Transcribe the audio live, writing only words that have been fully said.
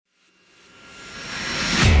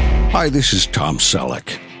Hi, this is Tom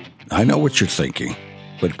Selleck. I know what you're thinking,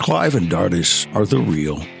 but Clive and Dardis are the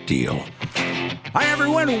real deal. Hi,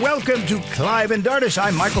 everyone. Welcome to Clive and Dardis.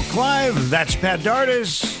 I'm Michael Clive. That's Pat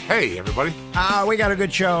Dardis. Hey, everybody. We got a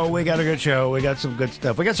good show. We got some good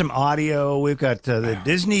stuff. We got some audio. We've got the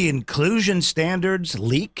Disney inclusion standards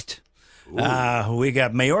leaked. We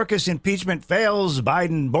got Mayorkas impeachment fails.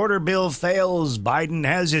 Biden border bill fails. Biden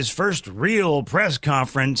has his first real press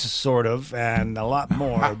conference, sort of, and a lot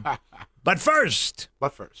more. But first,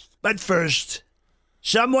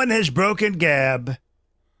 someone has broken Gab.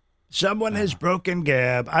 Someone has broken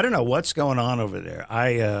Gab. I don't know what's going on over there.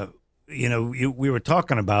 We were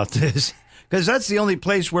talking about this because that's the only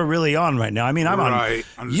place we're really on right now. I mean, I'm on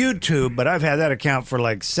YouTube, but I've had that account for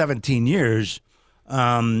like 17 years.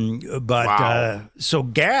 So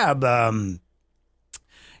Gab,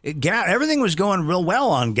 everything was going real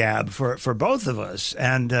well on Gab for both of us.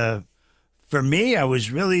 And, for me, I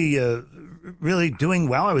was really doing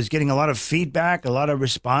well. I was getting a lot of feedback, a lot of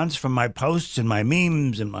response from my posts and my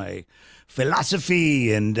memes and my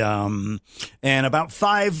philosophy. And about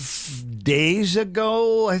 5 days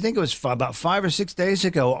ago, I think it was about 5 or 6 days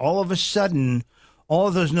ago, all of a sudden, all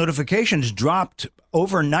of those notifications dropped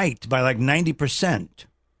overnight by like 90%.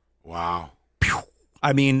 Wow.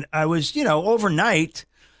 I mean, I was, overnight,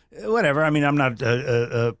 whatever. I mean, I'm not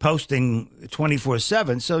posting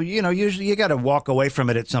 24/7. So, usually you got to walk away from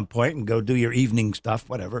it at some point and go do your evening stuff,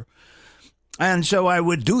 whatever. And so I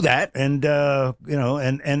would do that. And,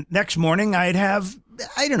 and next morning I'd have,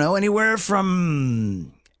 I don't know, anywhere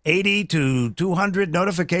from 80 to 200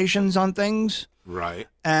 notifications on things. Right.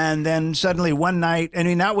 And then suddenly one night, I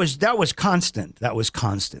mean, that was constant. That was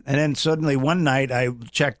constant. And then suddenly one night I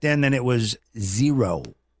checked in and it was 0.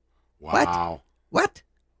 Wow. What?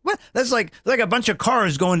 That's like a bunch of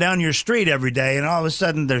cars going down your street every day, and all of a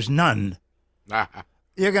sudden there's none.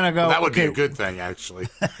 You're gonna go. Well, that would be a good thing, actually.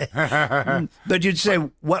 But you'd say,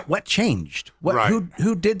 what changed? Right.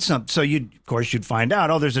 Who did something? So you'd find out.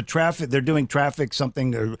 Oh, there's a traffic. They're doing traffic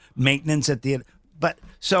something or maintenance at the end. But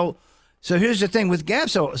so here's the thing with Gab.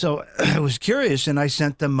 So I was curious, and I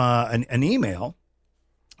sent them an email,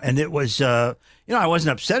 and it was. I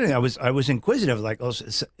wasn't upset. I was inquisitive. Like,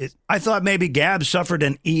 I thought maybe Gab suffered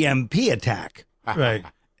an EMP attack, right?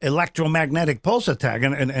 Electromagnetic pulse attack,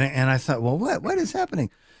 and I thought, well, what is happening?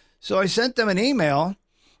 So I sent them an email.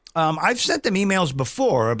 I've sent them emails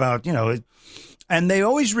before about and they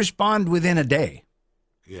always respond within a day.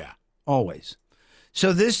 Yeah, always.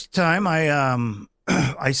 So this time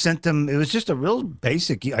I sent them, it was just a real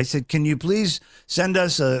basic. I said, can you please send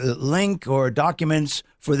us a link or documents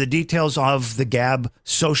for the details of the Gab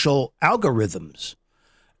social algorithms?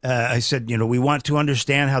 I said, we want to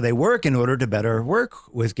understand how they work in order to better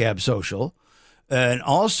work with Gab Social. And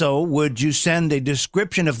also, would you send a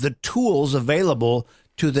description of the tools available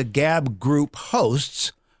to the Gab group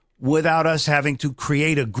hosts without us having to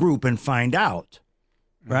create a group and find out?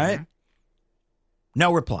 Right? Mm-hmm.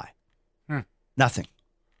 No reply. Nothing.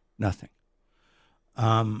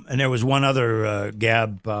 And there was one other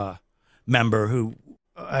Gab member who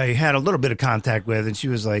I had a little bit of contact with, and she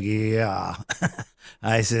was like, yeah.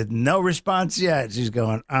 I said, no response yet. She's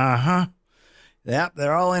going, Yep,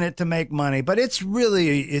 they're all in it to make money. But it's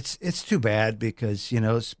really, it's too bad because,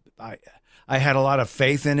 I had a lot of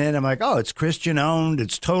faith in it. I'm like, it's Christian-owned.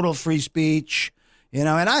 It's total free speech. And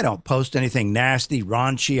I don't post anything nasty,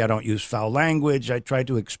 raunchy. I don't use foul language. I try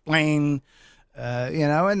to explain,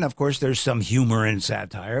 and of course there's some humor and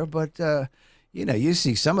satire, but, you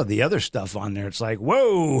see some of the other stuff on there. It's like,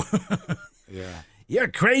 whoa, yeah, you're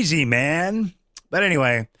crazy, man. But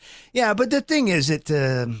anyway, yeah, but the thing is, it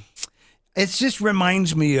just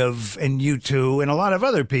reminds me of, and you too, and a lot of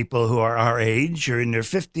other people who are our age or in their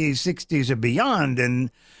 50s, 60s or beyond.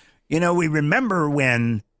 And, we remember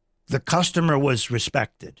when the customer was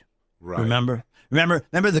respected. Right. Remember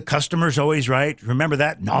the customer's always right. Remember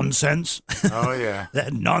that nonsense? Oh, yeah.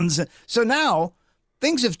 That nonsense. So now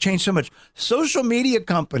things have changed so much. Social media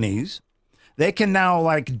companies, they can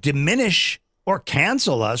now diminish or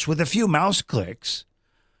cancel us with a few mouse clicks.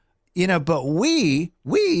 But we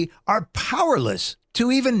are powerless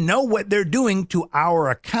to even know what they're doing to our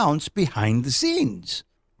accounts behind the scenes.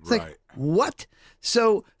 It's right. Like, what?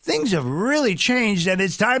 So things have really changed, and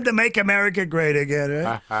it's time to make America great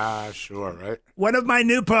again, right? Sure, right. One of my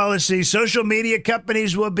new policies, social media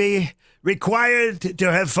companies will be required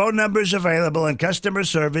to have phone numbers available and customer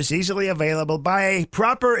service easily available by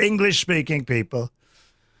proper English-speaking people.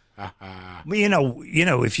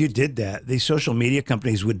 If you did that, these social media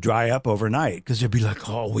companies would dry up overnight because they'd be like,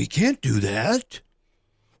 we can't do that.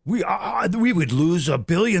 We would lose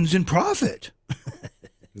billions in profit.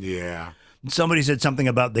 Yeah. Somebody said something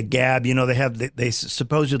about the Gab. You know, they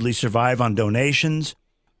supposedly survive on donations,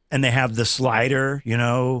 and they have the slider, you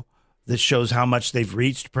know, that shows how much they've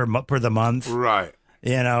reached per the month. Right.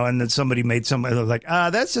 You know, and then somebody made like,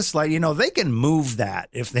 that's just like, you know, they can move that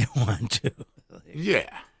if they want to. Yeah.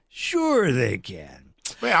 Sure, they can.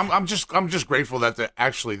 Yeah, I'm just grateful that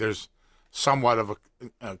there's somewhat of a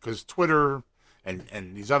because Twitter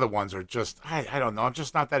and these other ones are just I don't know, I'm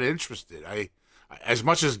just not that interested. As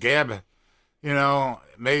much as Gab, you know,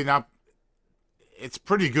 may not. It's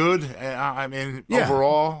pretty good. I mean,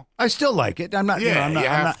 overall, I still like it. I'm not. Yeah, you know,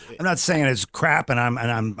 I'm not saying it's crap, and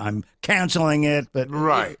I'm canceling it. But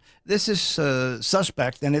right, this is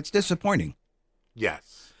suspect, and it's disappointing.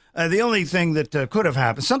 Yes. The only thing that could have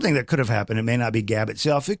happened, something that could have happened, it may not be Gab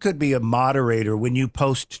itself. It could be a moderator when you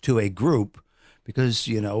post to a group, because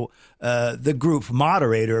you know the group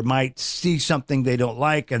moderator might see something they don't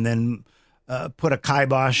like, and then put a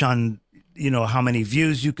kibosh on. You know, how many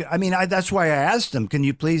views you can. I mean, that's why I asked them, can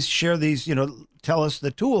you please share these, you know, tell us the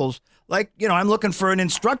tools. Like, you know, I'm looking for an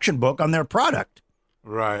instruction book on their product.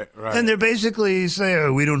 Right. And they're basically saying,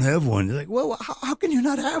 oh, we don't have one. They're like, well, how can you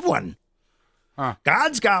not have one? Huh.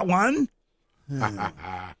 God's got one.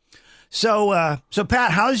 So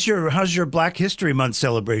Pat, how's your Black History Month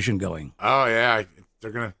celebration going? Oh, yeah.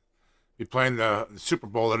 They're going to be playing the Super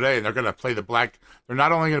Bowl today, and they're going to play they're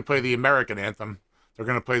not only going to play the American anthem, they're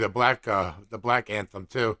going to play the black anthem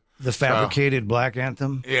too. The fabricated black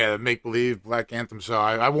anthem? Yeah, the make-believe black anthem. So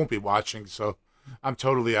I won't be watching. So I'm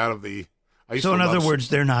totally out of the. So in other words,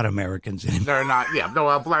 they're not Americans anymore. They're not. Yeah,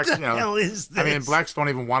 no, blacks. You know, hell is this? I mean, blacks don't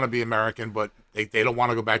even want to be American, but they don't want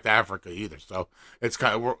to go back to Africa either. So it's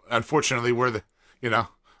kind of unfortunately we're the not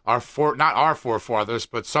our forefathers,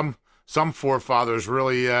 but some forefathers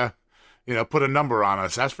really put a number on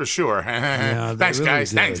us. That's for sure. Yeah, thanks, really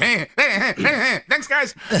guys. did. Thanks,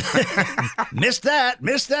 guys. Missed that.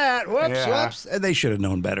 Whoops, Yeah. whoops. They should have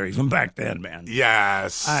known better even back then, man.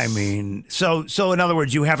 Yes. I mean, so in other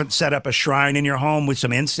words, you haven't set up a shrine in your home with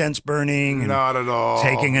some incense burning and Not at all.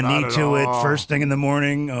 taking a Not knee at to it all. first thing in the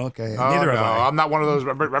morning? Okay. Oh, Neither no, have I. I'm not one of those.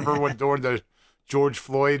 Remember when during the George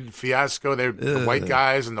Floyd fiasco, the white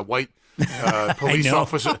guys and the white police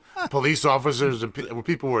officers and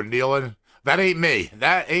people were kneeling. That ain't me.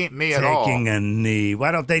 That ain't me at all. Taking a knee.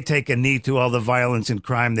 Why don't they take a knee to all the violence and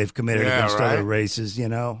crime they've committed against other races? You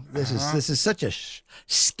know, this is such a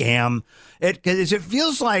scam. Because it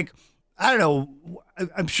feels like, I don't know,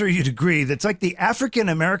 I'm sure you'd agree, that's like the African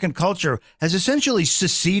American culture has essentially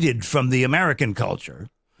seceded from the American culture.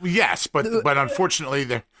 Yes, but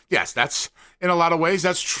unfortunately, that's in a lot of ways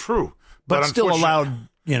that's true. But still allowed,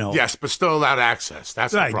 Yes, but still allowed access.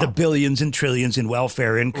 That's right. the problem. The billions and trillions in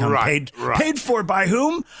welfare income paid for by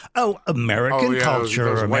whom? Oh, American culture,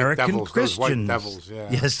 those American white devils, Christians. Those white devils, yeah.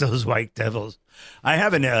 Yes, those white devils. I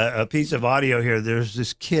have a piece of audio here. There's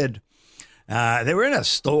this kid. They were in a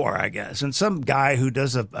store, I guess, and some guy who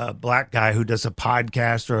does a black guy who does a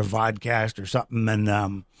podcast or a vodcast or something,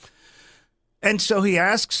 and so he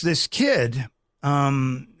asks this kid.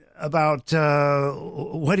 About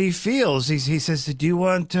what he feels. He says, do you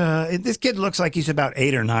want... this kid looks like he's about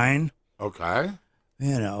 8 or 9. Okay.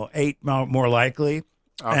 8 more likely.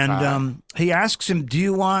 Okay. And he asks him, do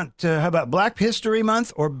you want... how about Black History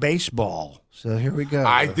Month or baseball? So here we go.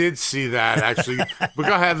 I did see that, actually. But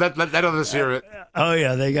go ahead. Let others hear it. Oh,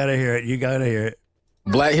 yeah. They got to hear it. You got to hear it.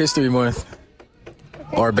 Black History Month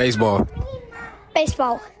or baseball?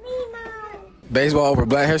 Baseball. Baseball over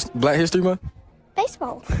Black History Month?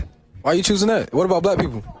 Baseball. Why are you choosing that? What about black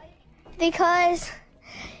people? Because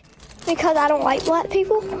I don't like black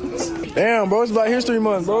people. Damn, bro, it's Black History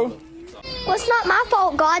Month, bro. Well, it's not my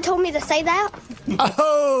fault. God told me to say that.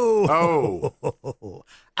 Oh.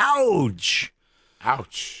 Ouch.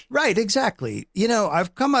 Ouch. Right, exactly.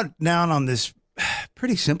 I've come down on this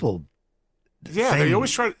pretty simple Yeah, thing. they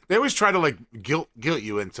always try to like guilt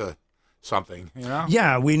you into something,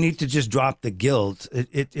 Yeah, we need to just drop the guilt.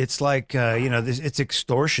 It's like it's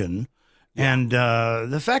extortion, and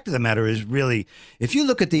the fact of the matter is, really, if you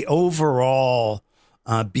look at the overall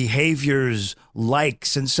behaviors,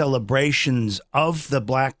 likes, and celebrations of the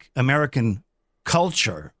Black American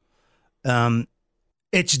culture,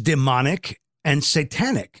 it's demonic and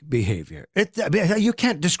satanic behavior. You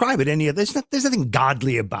can't describe it any other. There's nothing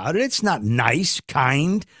godly about it. It's not nice,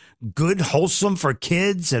 kind, good, wholesome for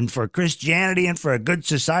kids and for Christianity and for a good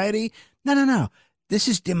society. No. This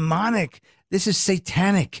is demonic. This is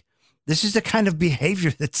satanic. This is the kind of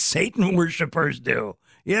behavior that Satan worshipers do.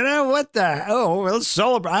 What the? Oh, we'll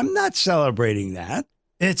celebrate. I'm not celebrating that.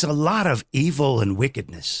 It's a lot of evil and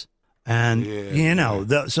wickedness. And,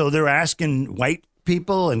 so they're asking white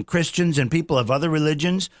people and Christians and people of other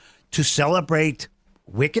religions to celebrate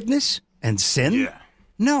wickedness and sin? Yeah.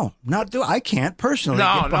 No, I can't personally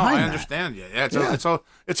get behind I that. understand. Yeah,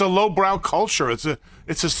 it's a lowbrow culture. It's a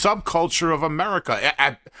subculture of America.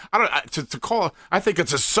 I think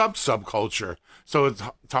it's a subculture. So it's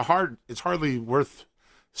hardly worth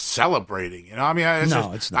celebrating. You know, I mean,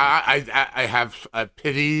 it's not. I have a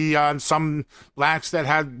pity on some blacks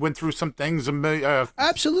that went through some things.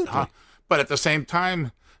 Absolutely. But at the same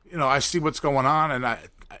time, you know, I see what's going on, and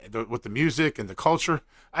with the music and the culture.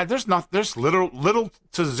 There's little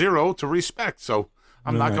to zero to respect, so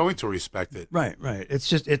I'm not going to respect it. Right. It's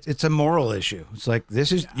just it's a moral issue. It's like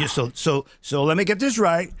this is so. Let me get this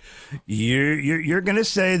right. You're going to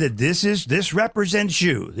say that this represents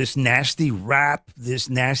you. This nasty rap, this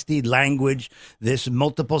nasty language, this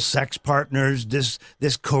multiple sex partners, this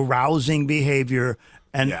carousing behavior,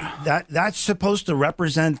 and that's supposed to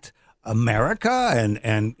represent America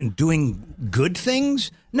and doing good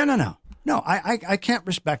things. No, I can't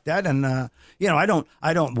respect that, and I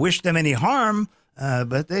don't wish them any harm,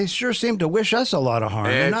 but they sure seem to wish us a lot of harm.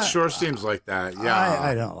 It sure seems like that. Yeah,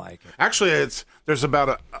 I don't like it. Actually, there's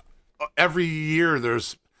about every year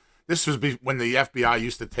this was when the FBI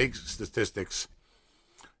used to take statistics.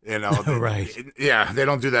 You know, right? Yeah, they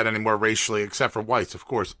don't do that anymore racially, except for whites, of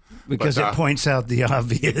course, because it points out the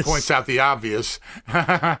obvious. It points out the obvious,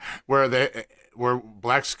 where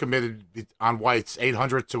blacks committed on whites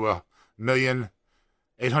 800,000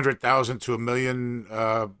 to a million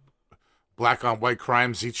black on white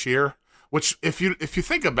crimes each year, which if you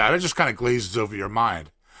think about it, just kind of glazes over your mind.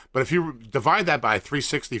 But if you divide that by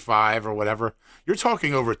 365 or whatever, you're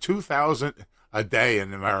talking over 2,000 a day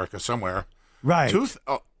in America somewhere. Right.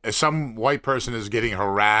 Some white person is getting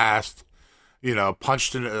harassed, you know,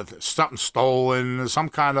 punched in something stolen, some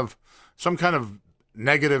kind of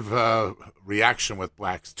negative reaction with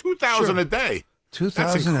blacks. 2,000 a day. 2,000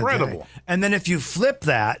 That's incredible. And then if you flip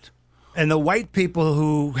that, and the white people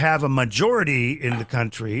who have a majority in the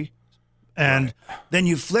country, and then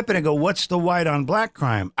you flip it and go, what's the white on black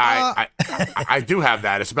crime? I do have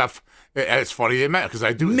that. It's funny because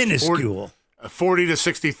I do. Minuscule. 40 to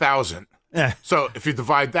 60,000. So if you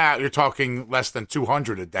divide that, you're talking less than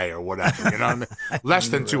 200 a day or whatever. You know what I mean? Less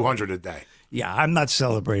than 200 a day. Yeah, I'm not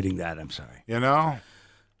celebrating that. I'm sorry. You know?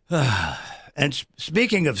 And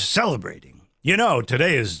speaking of celebrating, you know,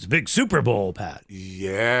 today is the big Super Bowl, Pat.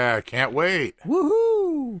 Yeah, can't wait.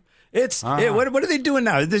 Woohoo! What are they doing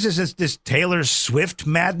now? This is this Taylor Swift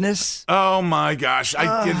madness. Oh my gosh!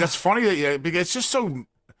 That's funny because it's just so.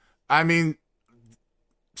 I mean,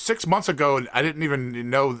 6 months ago, I didn't even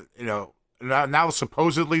know. You know, now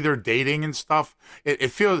supposedly they're dating and stuff.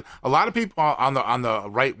 It feels a lot of people on the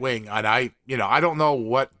right wing, and I don't know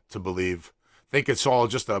what to believe. Think it's all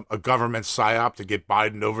just a government psyop to get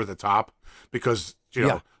Biden over the top because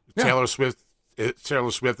Taylor Swift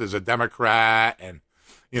is a Democrat, and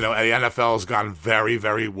the NFL has gone very,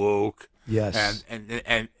 very woke. Yes,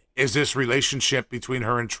 and is this relationship between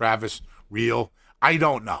her and Travis real? I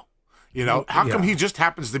don't know. You know, how come he just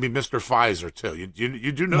happens to be Mr. Pfizer too? You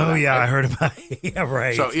do know that? Oh yeah, right? I heard about it. Yeah,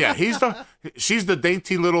 right. So yeah, she's the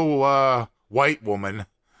dainty little white woman,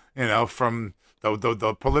 from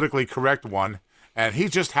the politically correct one, and he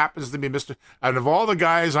just happens to be Mr. Out of all the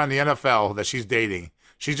guys on the NFL that she's dating,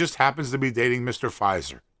 she just happens to be dating Mr.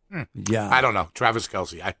 Pfizer. Yeah, I don't know, Travis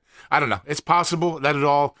Kelce. I don't know. It's possible that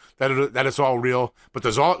it's all real, but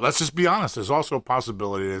let's just be honest. There's also a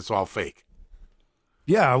possibility that it's all fake.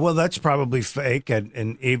 Yeah, well, that's probably fake,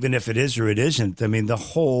 and even if it is or it isn't, I mean, the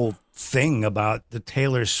whole thing about the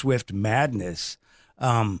Taylor Swift madness,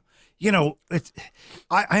 I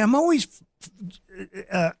am always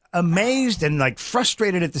amazed and like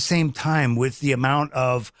frustrated at the same time with the amount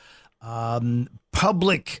of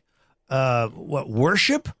public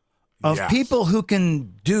worship of people who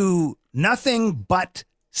can do nothing but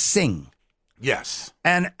sing. Yes,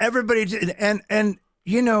 and everybody and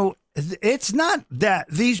it's not that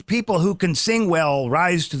these people who can sing well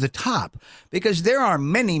rise to the top, because there are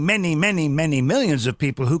many, many, many, many millions of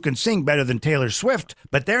people who can sing better than Taylor Swift,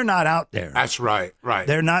 but they're not out there. That's right.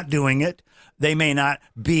 They're not doing it. They may not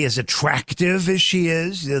be as attractive as she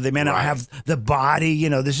is. They may not have the body.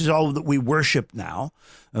 This is all that we worship now,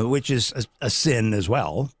 which is a sin as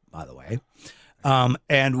well, by the way.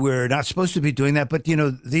 And we're not supposed to be doing that. But,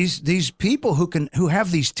 these people who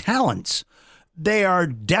have these talents, they are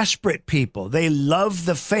desperate people. They love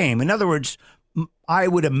the fame. In other words, I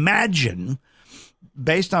would imagine,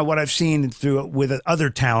 based on what I've seen with other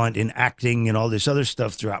talent in acting and all this other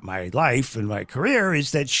stuff throughout my life and my career,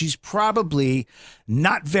 is that she's probably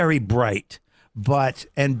not very bright,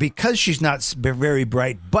 and because she's not very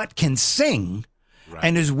bright, but can sing, Right.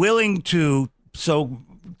 and is willing to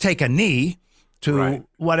take a knee to Right.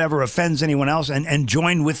 whatever offends anyone else and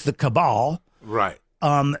join with the cabal. Right.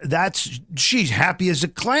 She's happy as a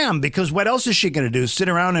clam, because what else is she going to do? Sit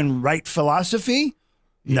around and write philosophy?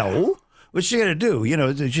 No. What's she going to do?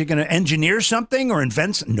 Is she going to engineer something or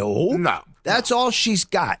invent? No. That's all she's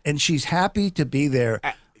got, and she's happy to be there.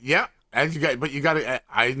 Yeah. And you got to.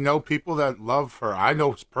 I know people that love her. I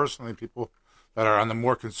know personally people that are on the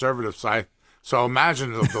more conservative side. So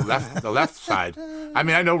imagine the left side. I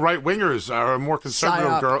mean, I know right wingers are more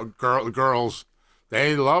conservative girls.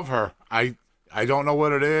 They love her. I don't know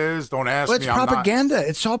what it is. Don't ask me. It's propaganda.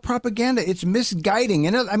 It's all propaganda. It's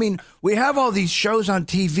misguiding. I mean, we have all these shows on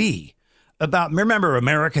TV about. Remember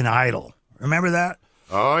American Idol? Remember that?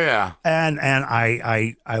 Oh yeah. And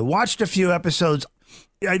I watched a few episodes.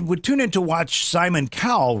 I would tune in to watch Simon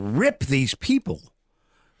Cowell rip these people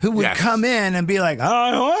who would come in and be like,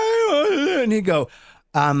 and he'd go,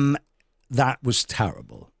 that was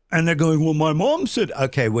terrible. And they're going, well, my mom said,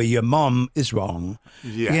 okay, well, your mom is wrong.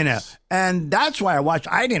 Yes. And that's why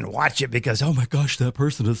I didn't watch it because, oh my gosh, that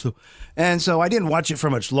person is so. And so I didn't watch it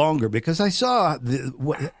for much longer because I saw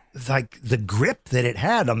the grip that it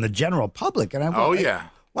had on the general public. And I'm going,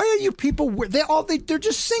 why are you people, they're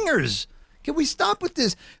just singers. Can we stop with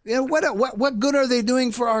this? What good are they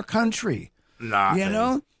doing for our country?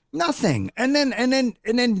 Nothing. Nothing. And then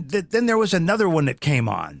there was another one that came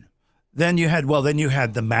on. Then you had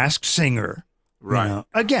the Masked Singer. Right.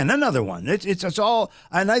 Again, another one. It's all,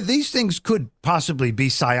 and these things could possibly be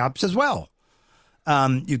psyops as well.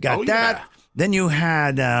 You got that. Yeah. Then you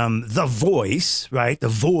had The Voice, right? The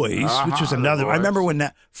Voice, which was another. I remember when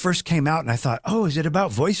that first came out, and I thought, oh, is it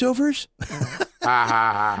about voiceovers? And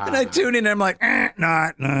I tuned in, and I'm like,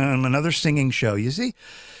 not another singing show. You see,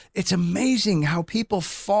 it's amazing how people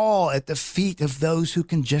fall at the feet of those who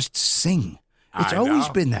can just sing. It's always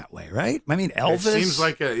been that way, right? I mean, Elvis. It seems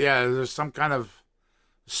like there's some kind of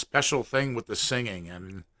special thing with the singing,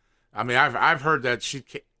 and I mean, I've heard that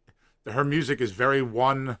her music is very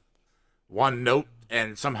one note,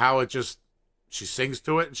 and somehow she sings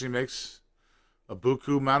to it, and she makes a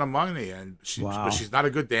buku amount of money, and but she's not a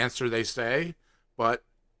good dancer, they say,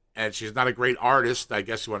 and she's not a great artist, I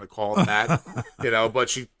guess you want to call it that, but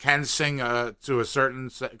she can sing to a certain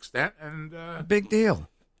extent, and big deal.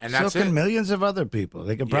 And that's so can millions of other people.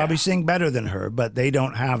 They could probably sing better than her, but they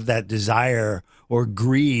don't have that desire or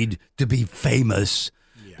greed to be famous.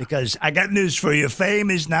 Yeah. Because I got news for you. Fame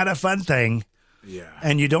is not a fun thing. Yeah.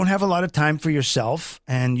 And you don't have a lot of time for yourself,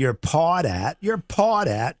 and you're pawed at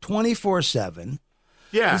 24/7.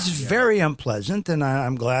 Yeah. This is very unpleasant, and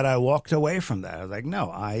I'm glad I walked away from that. I was like, no,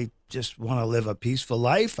 I just want to live a peaceful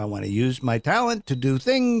life. I want to use my talent to do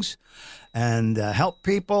things and help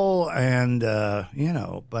people, and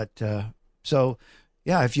so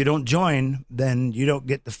if you don't join, then you don't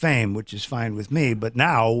get the fame, which is fine with me. But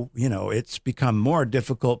now it's become more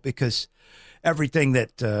difficult because everything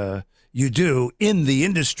that you do in the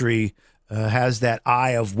industry has that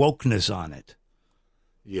eye of wokeness on it.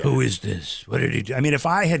 Yeah. Who is this? What did he do? I mean, if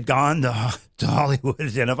I had gone to Hollywood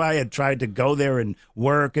and if I had tried to go there and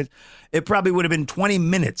work, it probably would have been 20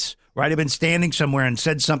 minutes where I'd have been standing somewhere and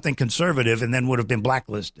said something conservative and then would have been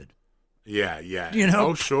blacklisted. Yeah.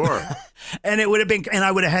 Oh, sure. And it would have been, and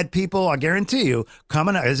I would have had people, I guarantee you,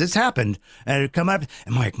 coming up, as it's happened, and it'd come up,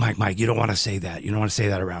 and Mike, you don't want to say that. You don't want to say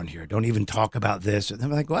that around here. Don't even talk about this. And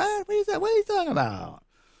I'm like, what? What are you talking about?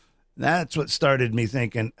 That's what started me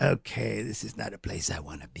thinking, okay, this is not a place I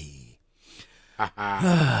want to be.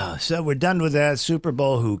 So we're done with that. Super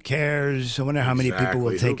Bowl, who cares? I wonder how many people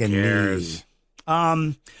will take a knee.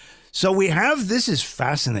 So we have, this is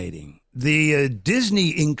fascinating. The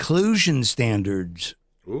Disney inclusion standards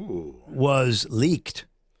was leaked.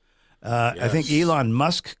 Yes. I think Elon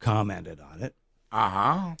Musk commented on it.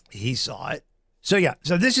 He saw it. So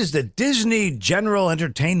this is the Disney General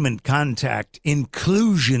Entertainment Contact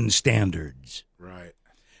Inclusion Standards. Right.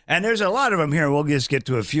 And there's a lot of them here. We'll just get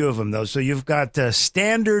to a few of them, though. So you've got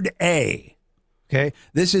Standard A. Okay.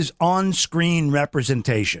 This is on-screen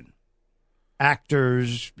representation.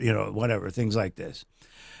 Actors, whatever, things like this.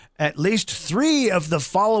 At least 3 of the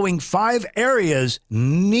following 5 areas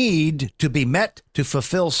need to be met to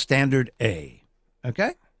fulfill Standard A.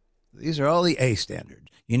 Okay? These are all the A standards.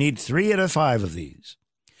 You need 3 out of 5 of these.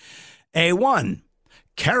 A1,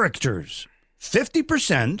 characters.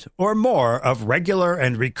 50% or more of regular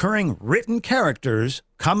and recurring written characters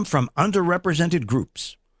come from underrepresented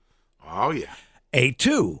groups. Oh, yeah.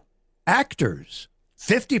 A2, actors.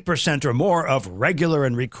 50% or more of regular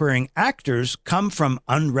and recurring actors come from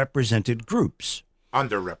unrepresented groups.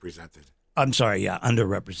 Underrepresented. I'm sorry, yeah,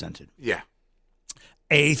 underrepresented. Yeah.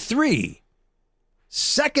 A3,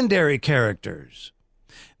 secondary characters.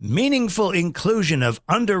 Meaningful inclusion of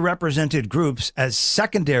underrepresented groups as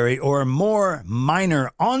secondary or more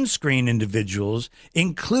minor on-screen individuals,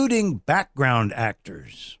 including background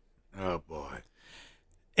actors. Oh, boy.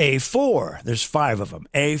 A4, there's 5 of them.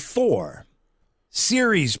 A4,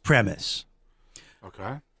 series premise.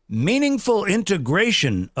 Okay. Meaningful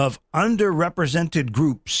integration of underrepresented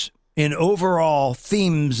groups in overall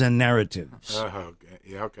themes and narratives.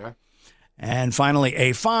 Yeah, okay. And finally,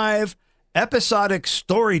 A5, episodic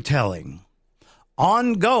storytelling.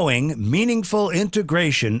 Ongoing, meaningful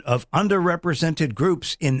integration of underrepresented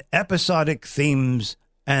groups in episodic themes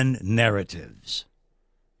and narratives.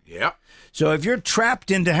 Yep. So if you're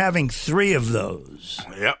trapped into having 3 of those,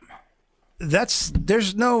 Yep.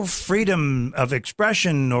 there's no freedom of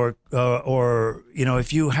expression or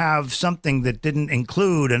if you have something that didn't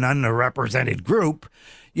include an underrepresented group,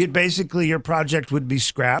 your project would be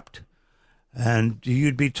scrapped and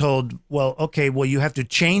you'd be told, you have to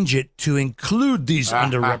change it to include these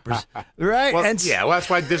underrepresented, right? Well, that's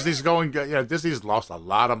why Disney's Disney's lost a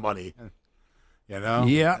lot of money,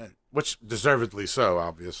 Yeah. Which deservedly so,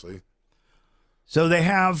 obviously. So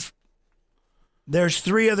there's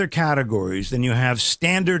 3 other categories. Then you have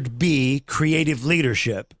standard B, creative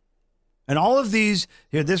leadership. And all of these,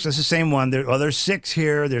 here, this is the same one. There's 6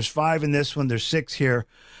 here. There's 5 in this one. There's 6 here.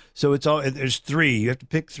 So there's 3. You have to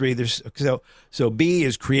pick 3. So B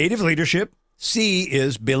is creative leadership. C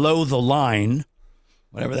is below the line,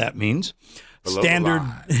 whatever that means. Below Standard. the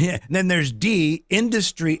line. Yeah. Then there's D,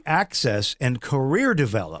 industry access and career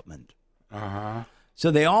development. Uh-huh.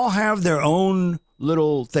 So they all have their own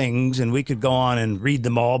little things, and we could go on and read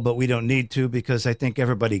them all, but we don't need to because I think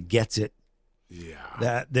everybody gets it. Yeah.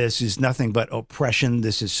 That this is nothing but oppression.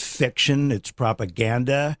 This is fiction. It's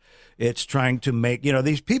propaganda. It's trying to make,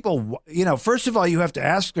 these people, first of all, you have to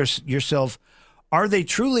ask yourself, are they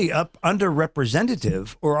truly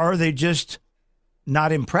underrepresentative, or are they just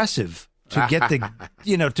not impressive to get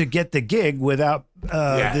the gig without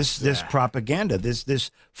this propaganda,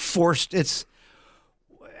 this forced, it's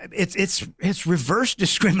reverse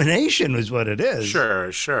discrimination is what it is.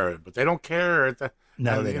 Sure, but they don't care.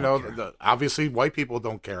 No, they don't care. Obviously, white people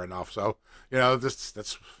don't care enough. So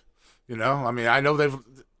that's I know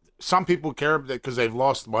some people care because they've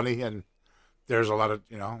lost money, and there's a lot of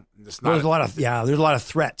there's a lot of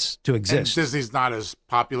threats to exist. And Disney's not as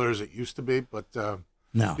popular as it used to be, but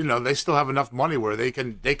no, they still have enough money where they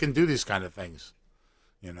can do these kind of things,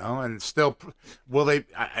 and still will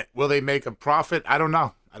they make a profit? I don't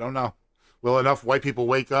know. Will enough white people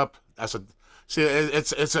wake up?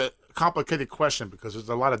 It's a complicated question because there's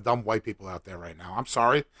a lot of dumb white people out there right now. I'm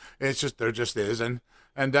sorry. There just is. And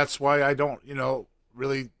that's why I don't,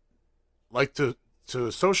 really like to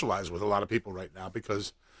socialize with a lot of people right now,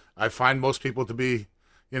 because I find most people to be,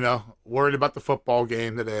 worried about the football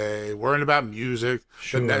game today, worrying about music,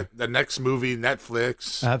 sure. the next movie,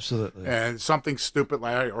 Netflix. Absolutely. And something stupid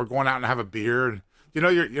or going out and have a beer. And,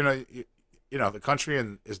 the country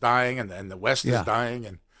is dying and the West is dying,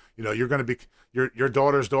 and you're going to be your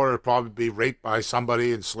daughter's daughter will probably be raped by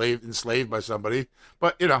somebody, enslaved by somebody.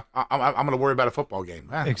 But I'm going to worry about a football game.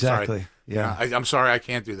 Exactly. Yeah. I'm sorry, I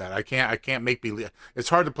can't do that. I can't make believe. It's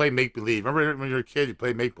hard to play make believe. Remember when you were a kid, you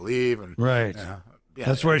played make believe, and right.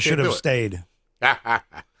 That's where it should have stayed.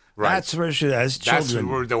 Right. That's where it should. As children, that's what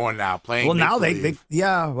we're doing now. Playing. Well, now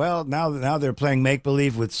now they're playing make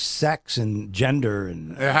believe with sex and gender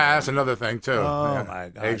and. That's another thing too. Oh my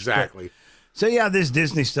God! Exactly. So this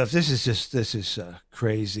Disney stuff. This is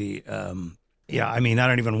crazy. I mean, I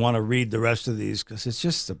don't even want to read the rest of these because it's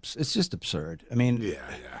just absurd. I mean,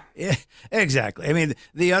 yeah, exactly. I mean,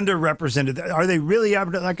 the underrepresented, are they really,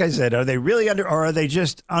 like I said, are they really under, or are they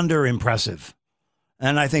just under impressive?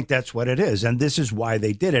 And I think that's what it is. And this is why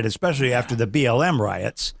they did it, especially after the BLM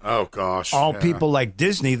riots. Oh gosh. All people like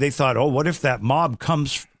Disney, they thought, what if that mob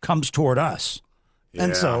comes toward us? Yeah.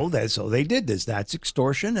 And so they did this. That's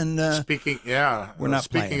extortion. And we're not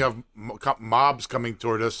speaking playing. of mobs coming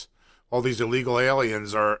toward us, all these illegal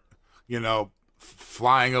aliens are,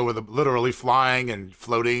 literally flying and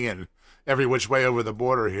floating and every which way over the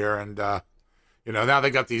border here. And now they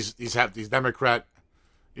got these Democrat,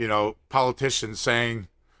 politicians saying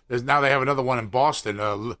now they have another one in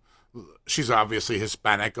Boston. She's obviously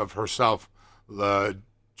Hispanic of herself,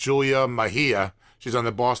 Julia Mejia. She's on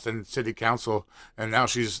the Boston City Council, and now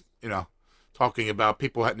she's, talking about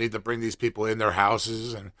people that need to bring these people in their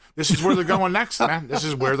houses, and this is where they're going next, man. This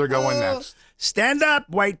is where they're going next. Stand up,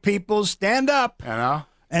 white people, stand up. You know?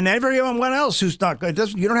 And everyone else who's not,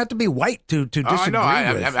 you don't have to be white to disagree with.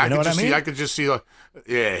 I you know what I mean? I could just see,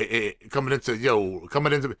 coming into,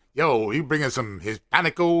 you bringing some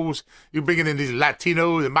Hispanicos, you bringing in these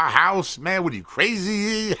Latinos in my house, man, what are you,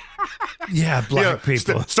 crazy? Yeah, black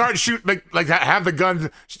people. Start shooting, like have the gun,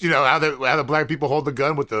 how the black people hold the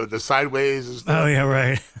gun with the sideways and stuff. Oh, yeah,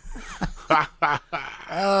 right.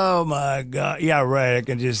 Oh my God! Yeah, right. I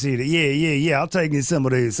can just see that. Yeah. I'll take in some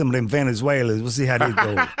of them Venezuelans. We'll see how they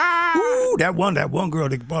go. Ooh, that one girl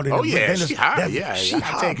that brought in. Oh yeah, she hot. She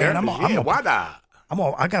hot, man. Why not?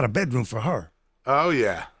 I got a bedroom for her. Oh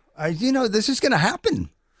yeah. This is gonna happen.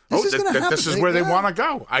 This is where they want to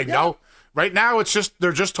go. I know. Right now,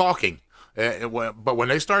 they're just talking. But when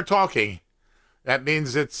they start talking, that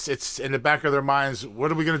means it's in the back of their minds.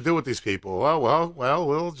 What are we gonna do with these people? Well,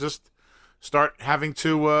 we'll just start having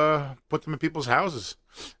to put them in people's houses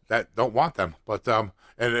that don't want them. But in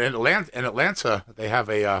Atlanta, they have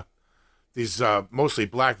these mostly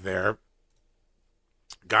black there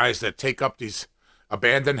guys that take up these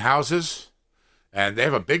abandoned houses, and they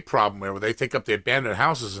have a big problem where they take up the abandoned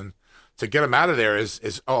houses, and to get them out of there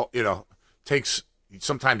takes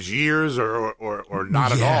sometimes years or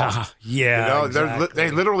not at all. Yeah, exactly. They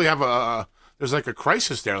literally have there's like a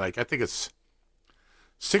crisis there. Like I think it's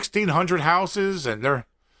 1,600 houses, and or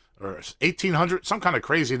 1,800, some kind of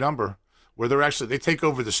crazy number, where they take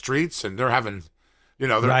over the streets, and they're having,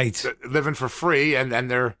 they're living for free, and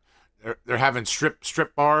they're having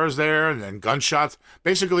strip bars there, and then gunshots.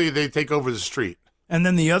 Basically, they take over the street. And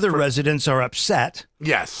then the other residents are upset.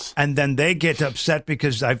 Yes. And then they get upset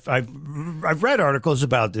because I've read articles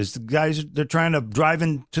about this. The guys, they're trying to drive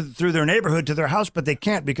through their neighborhood to their house, but they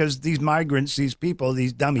can't because these migrants, these people,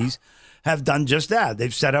 these dummies, have done just that.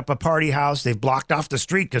 They've set up a party house. They've blocked off the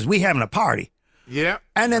street because we having a party. Yeah.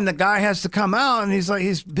 And then the guy has to come out, and he's like,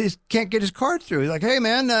 he can't get his card through. He's like, hey,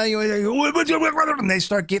 man, and they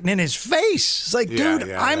start getting in his face. It's like,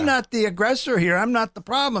 dude, I'm not the aggressor here. I'm not the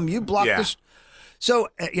problem. You blocked this. So,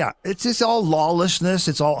 it's just all lawlessness.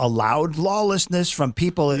 It's all allowed lawlessness from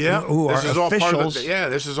people who are officials.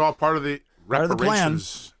 This is all part of the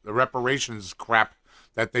reparations, the reparations crap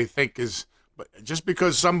that they think is, just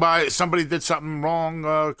because somebody did something wrong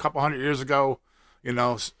a couple hundred years ago,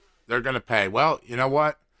 they're going to pay. Well, you know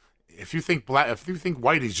what? If you think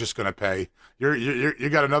Whitey's just going to pay, you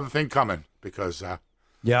got another thing coming, because I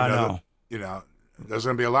know. There's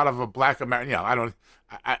going to be a lot of black Americans.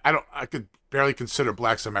 I could barely consider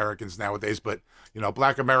blacks Americans nowadays, but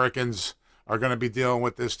black Americans are going to be dealing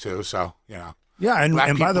with this too. So Yeah, and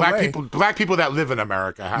by the way, black people that live in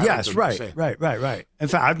America. Yes, right. In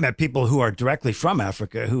fact, I've met people who are directly from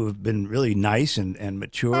Africa who have been really nice and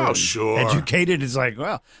mature, educated. It's like,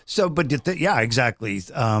 well, so, but exactly.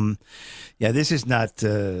 This is not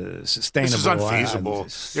sustainable. This is unfeasible.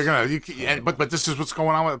 But this is what's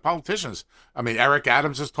going on with the politicians. I mean, Eric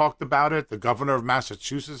Adams has talked about it. The governor of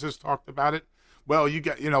Massachusetts has talked about it. Well,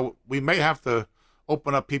 we may have to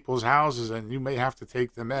open up people's houses, and you may have to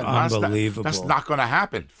take them in. Unbelievable. That's not going to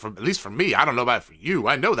happen, at least for me. I don't know about it for you.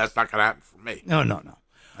 I know that's not going to happen for me. No.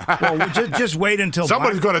 Well, just wait until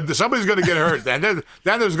somebody's going to get hurt. Then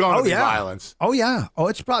there's going to be violence. Oh yeah. Oh,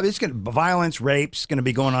 it's going to violence, rapes going to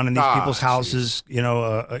be going on in these people's houses.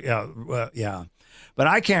 Yeah. But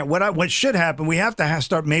I can't. What should happen? We have to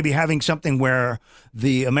start maybe having something where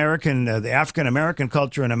the African American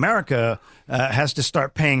culture in America has to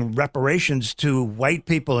start paying reparations to white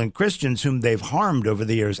people and Christians whom they've harmed over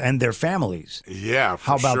the years and their families. Yeah,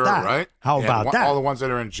 how about that? Right? How about that? All the ones that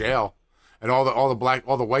are in jail, and all the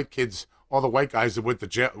white kids, all the white guys that went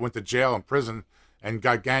to jail and prison and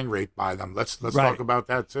got gang raped by them. Let's talk about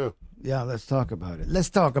that too. Yeah, let's talk about it.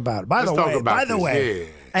 By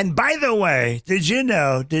the way, did you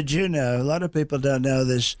know, a lot of people don't know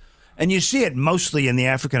this, and you see it mostly in the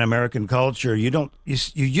African American culture. You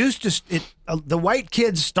used to, the white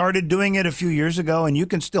kids started doing it a few years ago, and you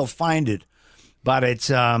can still find it. But it's,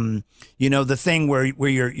 the thing where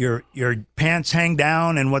your pants hang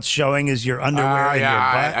down and what's showing is your underwear and your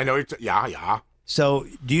butt. I know. Yeah. So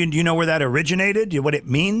do you know where that originated? What it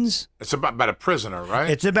means? It's about a prisoner, right?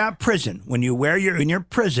 It's about prison. When you wear in your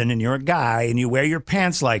prison and you're a guy and you wear your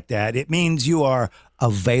pants like that, it means you are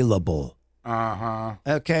available.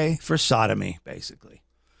 Okay, for sodomy, basically.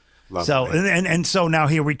 Lovely. So and so now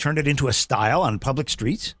here we turned it into a style on public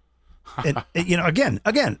streets. And, again,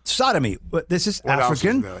 sodomy. This is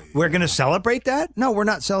African. We're going to celebrate that? No, we're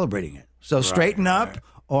not celebrating it. So straighten up.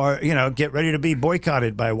 Or, get ready to be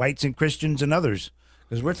boycotted by whites and Christians and others,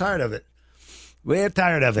 because we're tired of it. We're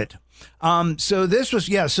tired of it. So this was,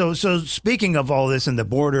 so speaking of all this and the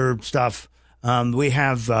border stuff, we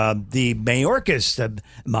have the Mayorkas,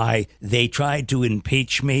 they tried to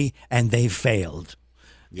impeach me and they failed.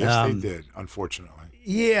 Yes, they did, unfortunately.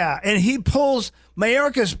 Yeah, and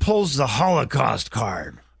Mayorkas pulls the Holocaust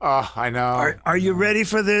card. Oh, I know. Are you ready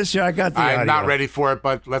for this? Yeah, I got the audio. I'm not ready for it,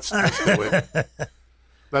 but let's do it.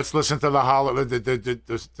 Let's listen to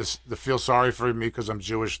the feel sorry for me because I'm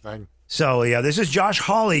Jewish thing. So, yeah, this is Josh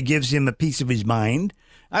Hawley gives him a piece of his mind.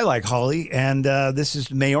 I like Hawley, and this is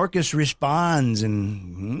Mayorkas responds,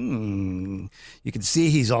 and you can see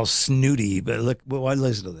he's all snooty, but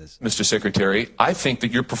listen to this. Mr. Secretary, I think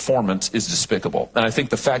that your performance is despicable, and I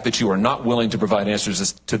think the fact that you are not willing to provide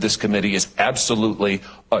answers to this committee is absolutely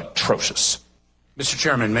atrocious. Mr.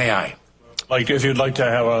 Chairman, may I? If you'd like to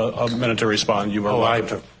have a minute to respond, you are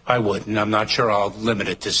welcome to. I would, and I'm not sure I'll limit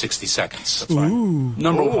it to 60 seconds. That's fine.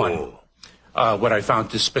 Number one, what I found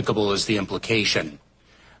despicable is the implication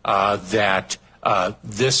that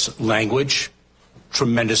this language,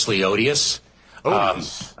 tremendously odious.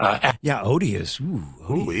 Odious. Odious. Ooh,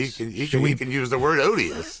 odious. He can use the word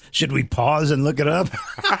odious. Should we pause and look it up?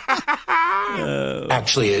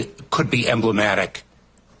 Actually, it could be emblematic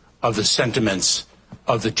of the sentiments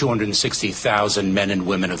of the 260,000 men and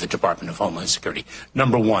women of the Department of Homeland Security.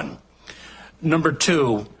 Number one. Number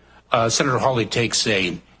two, Senator Hawley takes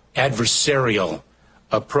an adversarial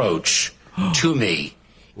approach to me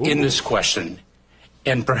in this question,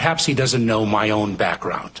 and perhaps he doesn't know my own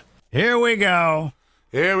background. Here we go.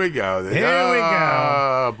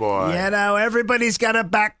 Oh, boy. Everybody's got a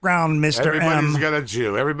background, Mr. Everybody's got a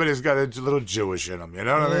Jew. Everybody's got a little Jewish in them. You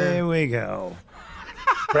know what I mean? Here we go.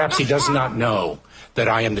 Perhaps he does not know that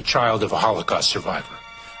I am the child of a Holocaust survivor.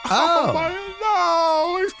 Oh,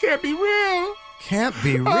 no, this can't be real. Can't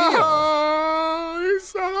be real. Oh,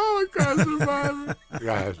 he's a Holocaust survivor. Go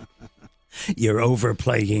ahead. You're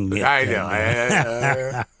overplaying it. I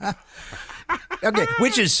know. Okay,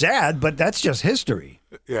 which is sad, but that's just history.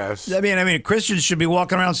 Yes. I mean, Christians should be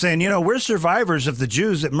walking around saying, we're survivors of the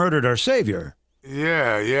Jews that murdered our Savior.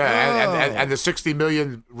 Yeah. And the 60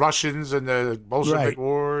 million Russians and the Bolshevik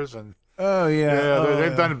wars and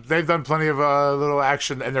they've done plenty of little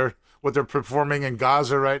action, and what they're performing in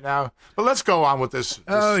Gaza right now. But let's go on with this.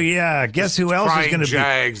 Guess who else is going to be?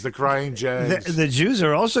 The crying Jags. The Jews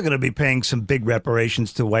are also going to be paying some big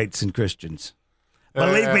reparations to whites and Christians.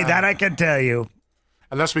 Believe me, that I can tell you.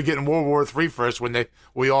 Unless we get in World War III first, when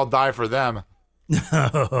we all die for them.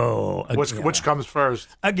 Which comes first?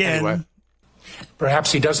 Again. Anyway.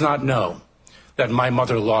 Perhaps he does not know that my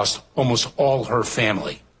mother lost almost all her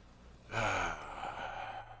family.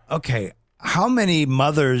 Okay, how many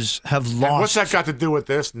mothers have lost? And what's that got to do with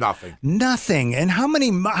this? Nothing. Nothing. And how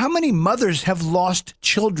many mothers have lost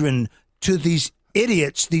children to these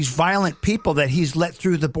idiots, these violent people that he's let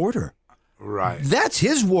through the border? Right. That's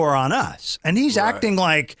his war on us, and he's acting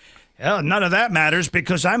like, none of that matters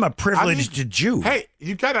because I'm a privileged Jew. Hey,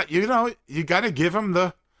 you gotta give him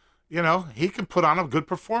the, he can put on a good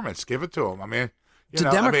performance. Give it to him. I mean, it's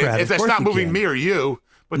a Democrat. If that's not moving me or you.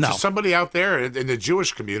 But no. To somebody out there in the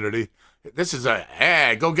Jewish community, this is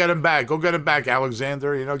go get him back. Go get him back,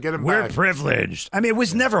 Alexander. Get him back. We're privileged. I mean, it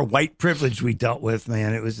was never white privilege we dealt with,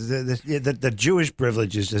 man. It was the Jewish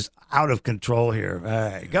privilege is just out of control here. All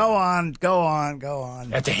right, go on.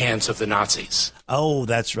 At the hands of the Nazis. Oh,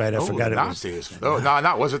 that's right. I forgot the Nazis.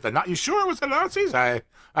 Was it the Nazis? You sure it was the Nazis? I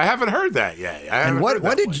haven't heard that yet. And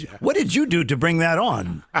what did you do to bring that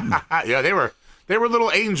on? Yeah, they were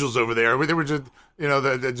little angels over there. They were just,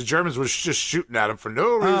 the Germans were just shooting at them for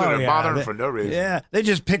no reason and bothering them for no reason. Yeah, they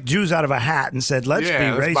just picked Jews out of a hat and said, let's be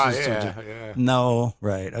racist. No,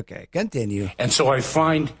 right. Okay, continue. And so I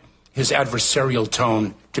find his adversarial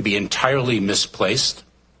tone to be entirely misplaced.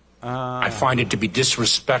 I find it to be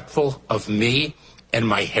disrespectful of me and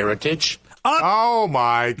my heritage. Oh,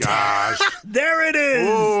 my gosh. There it is.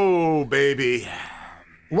 Oh, baby.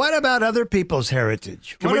 What about other people's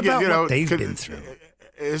heritage? What they've been through?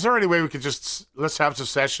 Is there any way we could let's have a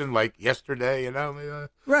session like yesterday,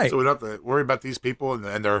 Right. So we don't have to worry about these people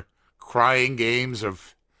and their crying games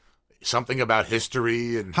of something about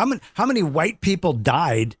history. And how many white people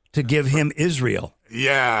died to give him Israel?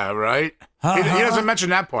 Yeah, right. He doesn't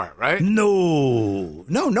mention that part, right? No,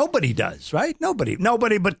 nobody does, right? Nobody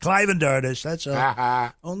but Clive and Dardis. That's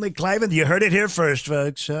all. Only Clive and you heard it here first,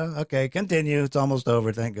 folks. Okay, continue. It's almost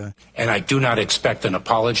over. Thank God. And I do not expect an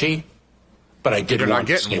apology, but I did want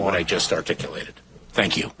to say what I just articulated.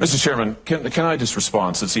 Thank you. Mr. Chairman, can I just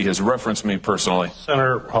respond since he has referenced me personally?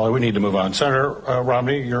 Senator Hawley, we need to move on. Senator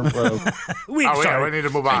Romney, you're... we need to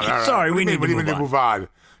move on. Sorry, we need to move on.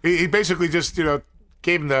 he basically just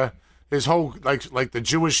gave him his whole like the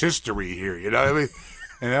Jewish history here. I mean,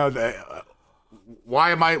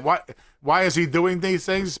 why is he doing these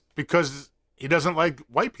things? Because he doesn't like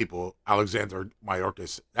white people, Alexander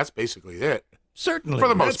Mayorkas. That's basically it. Certainly, for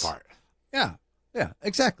the most part. Yeah,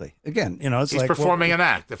 exactly. Again, it's he's like performing an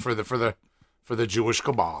act for the Jewish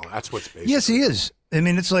cabal. That's what's basically. Yes, he is. I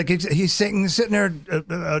mean, it's like he's sitting there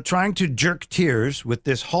trying to jerk tears with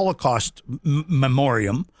this Holocaust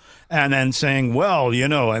memoriam, and then saying, "Well,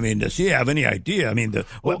 I mean, does he have any idea? I mean,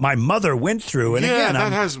 what my mother went through." And again,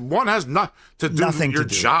 that has not to do with your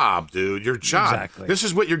job, dude. Your job. Exactly. This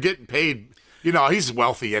is what you're getting paid. He's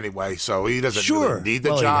wealthy anyway, so he doesn't really need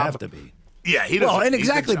the job. He'd have to be. Yeah, he doesn't. Well, and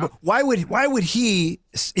exactly. But why would he,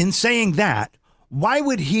 in saying that, why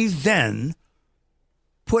would he then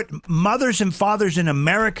put mothers and fathers in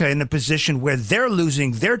America in a position where they're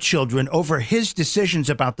losing their children over his decisions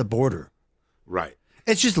about the border? Right.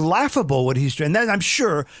 It's just laughable what he's doing. And then I'm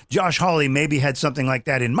sure Josh Hawley maybe had something like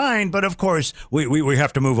that in mind, but of course we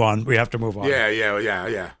have to move on. We have to move on.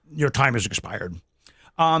 Yeah. Your time has expired.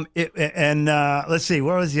 Let's see,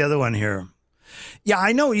 what was the other one here? Yeah,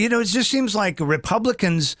 I know. It just seems like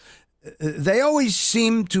Republicans, they always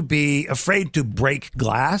seem to be afraid to break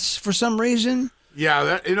glass for some reason.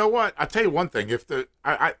 Yeah, you know what? I'll tell you one thing. If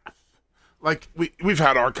we've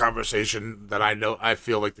had our conversation that I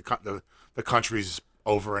feel like the country's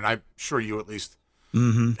over, and I'm sure you at least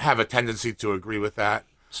have a tendency to agree with that.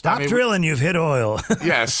 Stop drilling, you've hit oil.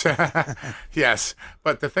 Yes, yes.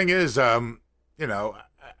 But the thing is,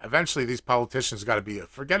 eventually these politicians got to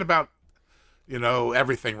forget about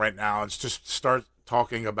everything right now and just start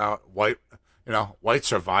talking about white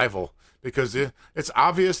survival. Because it's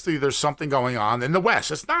obviously there's something going on in the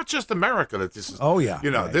West. It's not just America that this is. Oh, yeah.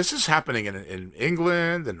 Right. This is happening in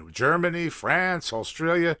England and Germany, France,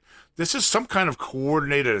 Australia. This is some kind of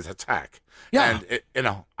coordinated attack. Yeah. And,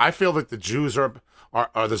 I feel that the Jews are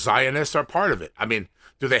the Zionists are part of it. I mean,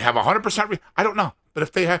 do they have 100%? I don't know. But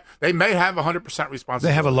if they may have 100% responsibility.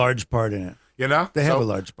 They have a large part in it. They have a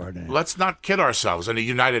large part in it. Let's not kid ourselves. And the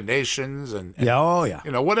United Nations and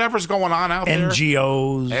whatever's going on out there.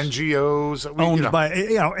 NGOs owned by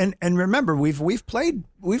and remember we've played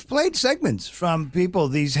segments from people,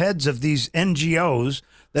 these heads of these NGOs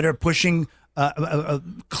that are pushing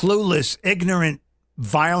clueless, ignorant,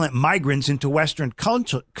 violent migrants into Western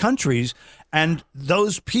countries. And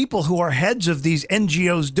those people who are heads of these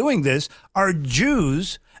NGOs doing this are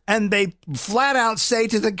Jews. And they flat out say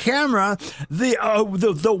to the camera,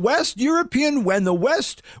 the West European, when the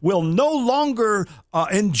West will no longer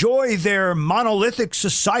enjoy their monolithic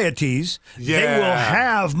societies, they will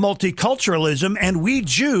have multiculturalism, and we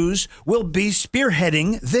Jews will be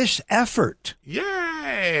spearheading this effort.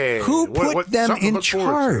 Yay! Who put them in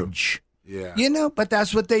charge? Yeah. But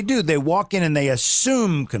that's what they do. They walk in and they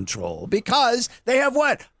assume control because they have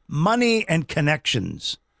what? Money and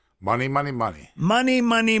connections. Money.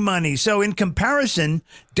 Money. So in comparison,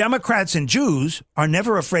 Democrats and Jews are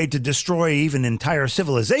never afraid to destroy even entire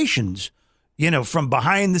civilizations, from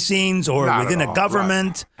behind the scenes or Not within a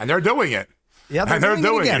government. Right. And they're doing it. Yeah, they're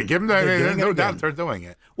doing it. Give them that. No doubt they're doing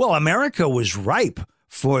it. Well, America was ripe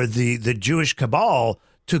for the Jewish cabal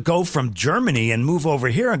to go from Germany and move over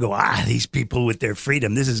here and go, these people with their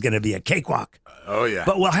freedom, this is going to be a cakewalk. Oh, yeah.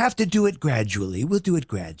 But we'll have to do it gradually. We'll do it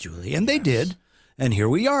gradually. And they did. And here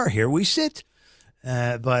we are. Here we sit.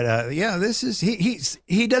 This is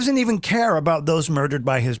he doesn't even care about those murdered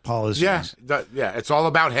by his policies. Yeah. It's all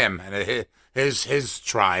about him and his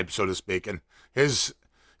tribe, so to speak, and his.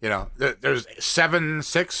 There's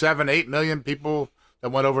 8 million people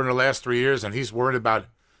that went over in the last 3 years, and he's worried about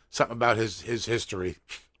something about his history.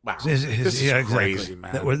 Wow, this is crazy,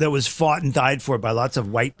 man. That was fought and died for by lots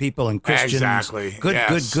of white people and Christians. Exactly.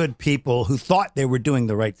 Good people who thought they were doing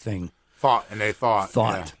the right thing. Thought.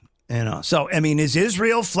 Yeah. So, I mean, is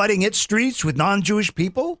Israel flooding its streets with non-Jewish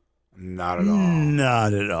people? Not at all.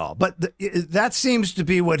 Not at all. But that seems to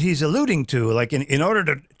be what he's alluding to. Like in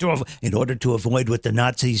order to avoid what the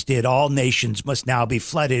Nazis did, all nations must now be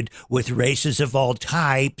flooded with races of all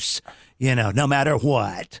types, no matter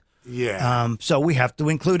what. Yeah. So we have to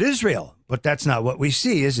include Israel. But that's not what we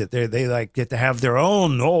see, is it? They get to have their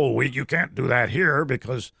own, you can't do that here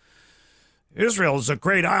because Israel is a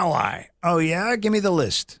great ally. Oh, yeah? Give me the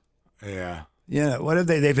list. Yeah. Yeah. What have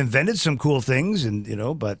they've invented some cool things, and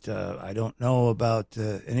but I don't know about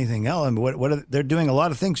anything else. I mean, they're doing a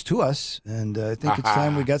lot of things to us, and I think it's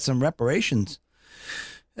time we got some reparations.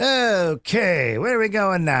 Okay, where are we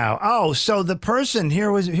going now? Oh, so the person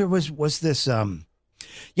here was this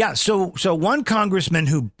Yeah, so one congressman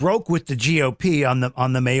who broke with the GOP on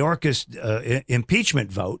the Mayorkas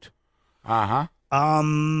impeachment vote.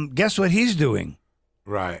 Guess what he's doing?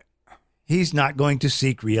 Right. He's not going to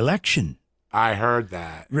seek re-election. I heard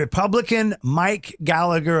that. Republican Mike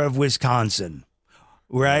Gallagher of Wisconsin,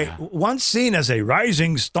 right? Yeah. Once seen as a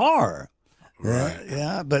rising star. Right.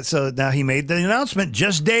 Yeah, but so now he made the announcement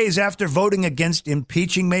just days after voting against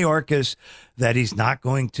impeaching Mayorkas that he's not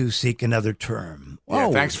going to seek another term. Yeah,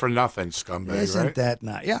 Whoa. thanks for nothing, scumbag. Isn't right? that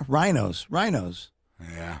not? Yeah, rhinos.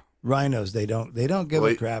 Yeah. Rhinos. They don't give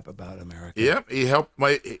a crap about America. Yep. He helped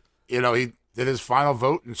he did his final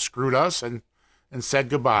vote and screwed us and said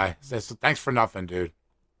goodbye. So thanks for nothing, dude.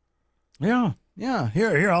 Yeah.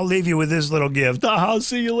 Here, I'll leave you with this little gift. I'll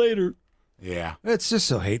see you later. Yeah. It's just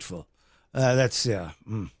so hateful. I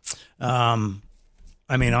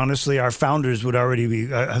mean, honestly, our founders would already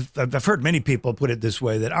be. I've heard many people put it this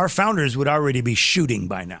way, that our founders would already be shooting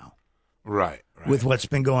by now. Right. With what's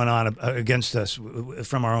been going on against us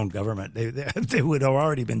from our own government, they would have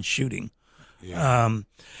already been shooting. Yeah.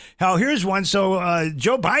 Now here's one. So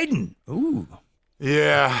Joe Biden. Ooh.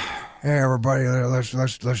 Yeah. Hey everybody,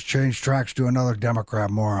 let's change tracks to another Democrat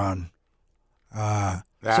moron.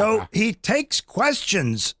 So he takes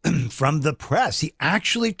questions from the press. He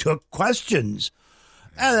actually took questions,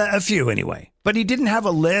 a few anyway, but he didn't have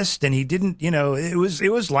a list, and he didn't. It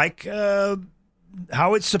was like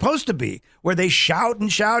how it's supposed to be, where they shout,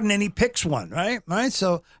 and then he picks one. Right.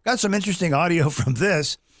 So got some interesting audio from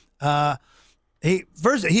this. He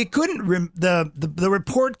couldn't. The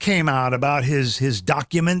report came out about his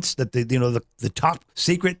documents, that the top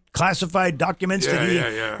secret classified documents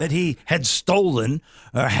that he had stolen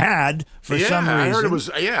or had for some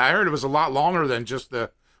reason. I heard it was a lot longer than just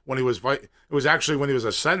when he was it was actually when he was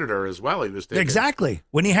a senator as well. He was taking, exactly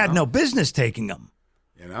when he had no business taking them.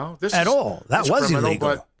 That was criminal, illegal.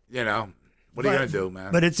 But what are you gonna do,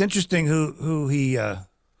 man? But it's interesting who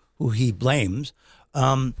he blames.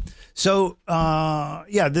 So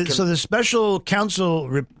the special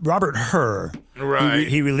counsel, Robert Hur, right.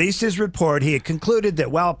 he released his report. He had concluded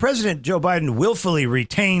that while President Joe Biden willfully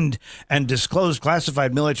retained and disclosed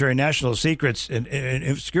classified military national secrets and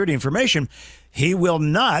security information, he will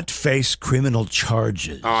not face criminal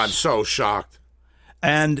charges. Oh, I'm so shocked.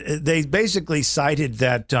 And they basically cited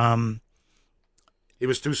that he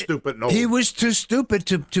was too stupid. He was too stupid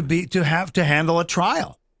to have to handle a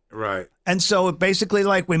trial. Right. And so basically,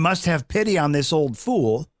 like, we must have pity on this old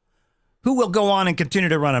fool who will go on and continue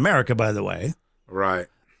to run America, by the way. Right.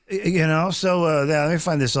 So let me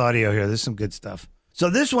find this audio here. There's some good stuff. So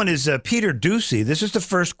this one is Peter Doocy. This is the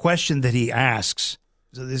first question that he asks.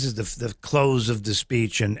 So this is the close of the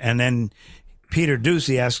speech. And then Peter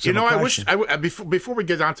Doocy asks him a question. I wish, before we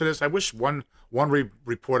get onto this, I wish one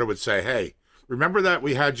reporter would say, hey, remember that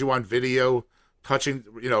we had you on video touching,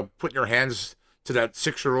 putting your hands to that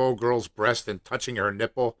 6-year-old girl's breast and touching her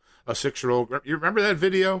nipple, a 6-year-old girl. You remember that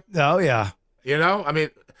video? Oh, yeah. I mean,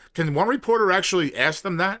 can one reporter actually ask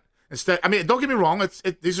them that instead? I mean, don't get me wrong.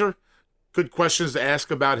 These are good questions to ask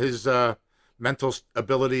about his mental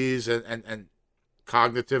abilities and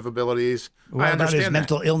cognitive abilities. Well, I understand about his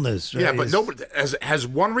mental illness. Right? Yeah, but nobody has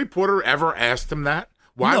one reporter ever asked him that?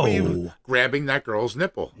 Why were you grabbing that girl's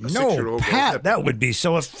nipple? A 6-year-old Pat, nipple? that would be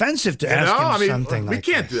so offensive to ask him something like that.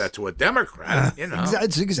 We can't do that to a Democrat,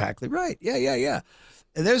 That's exactly right. Yeah.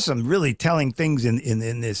 And there's some really telling things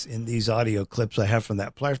in these audio clips I have from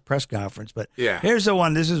that press conference. But here's the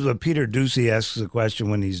one. This is what Peter Doocy asks a question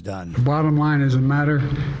when he's done. The bottom line is the matter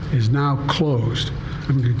is now closed.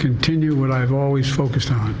 I'm going to continue what I've always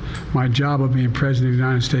focused on, my job of being president of the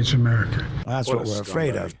United States of America. Well, that's what we're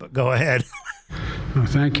afraid of, but go ahead.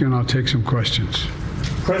 Thank you, and I'll take some questions.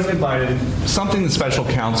 President Biden, something the special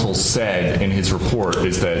counsel said in his report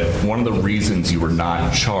is that one of the reasons you were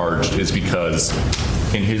not charged is because,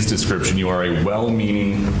 in his description, you are a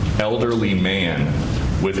well-meaning elderly man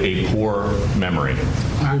with a poor memory.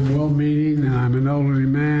 I'm well-meaning, and I'm an elderly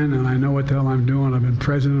man, and I know what the hell I'm doing. I've been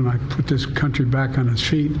president. I put this country back on its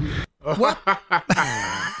feet. What?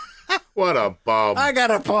 What a bum. I got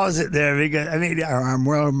to pause it there because,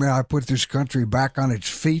 I put this country back on its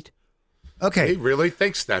feet. Okay. He really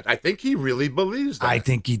thinks that. I think he really believes that. I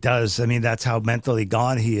think he does. I mean, that's how mentally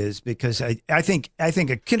gone he is, because I think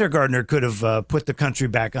a kindergartner could have put the country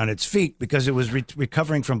back on its feet because it was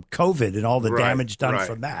recovering from COVID and all the damage done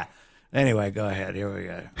from that. Anyway, go ahead. Here we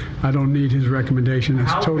go. I don't need his recommendation.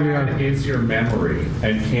 It's How totally bad is your memory,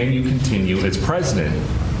 and can you continue as president?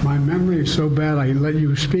 My memory is so bad I let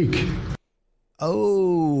you speak.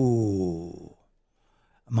 Oh,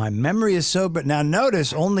 my memory is so bad. Now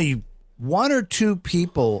notice only one or two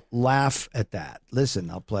people laugh at that.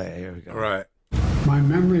 Listen, I'll play it. Here we go. All right. My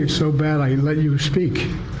memory is so bad I let you speak.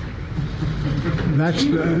 That's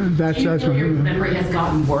Do you feel your memory has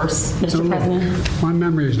gotten worse, Mr. President? My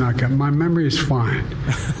memory is not good. My memory is fine.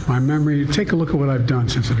 My memory. Take a look at what I've done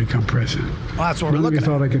since I become president. Well, that's what we're looking at. I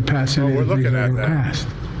thought I could pass any of the things that were passed.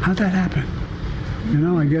 How'd that happen? You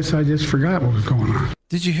know, I guess I just forgot what was going on.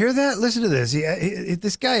 Did you hear that? Listen to this.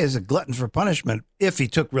 This guy is a glutton for punishment if he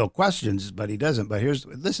took real questions, but he doesn't. But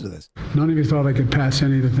listen to this. None of you thought I could pass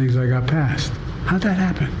any of the things I got passed. How'd that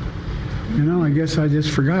happen? You know, I guess I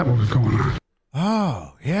just forgot what was going on.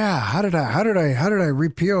 Oh, yeah. How did I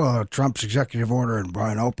repeal Trump's executive order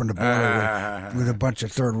and open the border with a bunch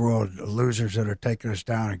of third world losers that are taking us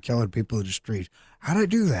down and killing people in the streets? How did I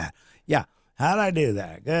do that? Yeah. How did I do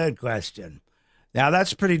that? Good question. Now,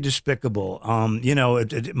 that's pretty despicable. You know,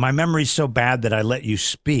 my memory's so bad that I let you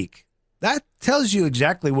speak. That tells you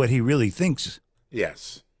exactly what he really thinks.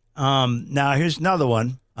 Yes. Now, here's another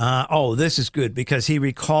one. This is good because he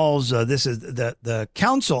recalls this is the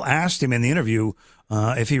counsel asked him in the interview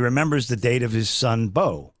if he remembers the date of his son,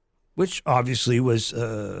 Beau, which obviously was,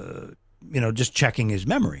 just checking his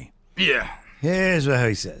memory. Yeah. Here's what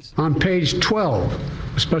he says. On page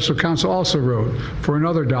 12, the special counsel also wrote for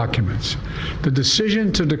another documents. The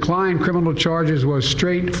decision to decline criminal charges was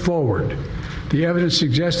straightforward. The evidence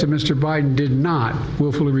suggests that Mr. Biden did not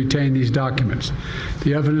willfully retain these documents.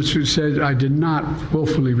 The evidence said I did not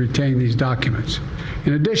willfully retain these documents.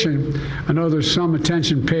 In addition, I know there's some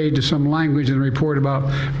attention paid to some language in the report about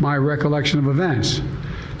my recollection of events.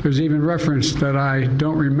 There's even reference that I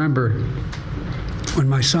don't remember when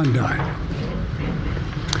my son died.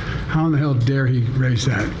 How in the hell dare he raise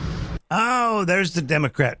that? Oh, there's the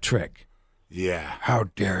Democrat trick. Yeah. How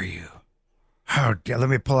dare you? How dare? Let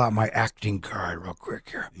me pull out my acting card real quick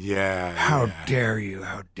here. Yeah. How dare you?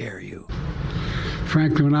 How dare you?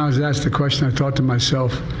 Frankly, when I was asked the question, I thought to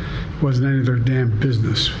myself, it wasn't any of their damn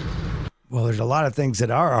business. Well, there's a lot of things that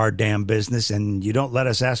are our damn business, and you don't let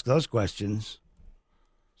us ask those questions.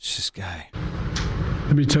 It's this guy.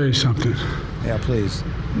 Let me tell you something. Yeah, please.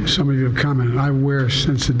 Some of you have commented. I wear,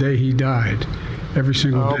 since the day he died, every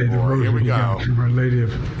single day, the rosary he got from Our Lady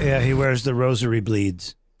of... Yeah, he wears the rosary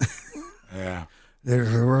bleeds. Yeah. There's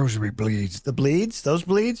the rosary bleeds. The bleeds? Those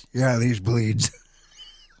bleeds? Yeah, these bleeds.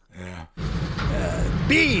 Yeah.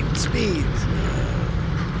 Beads.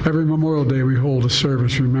 Every Memorial Day, we hold a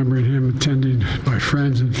service remembering him, attended by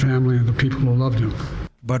friends and family and the people who loved him.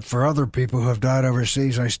 But for other people who have died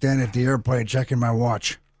overseas, I stand at the airplane checking my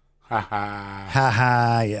watch. Ha ha. Ha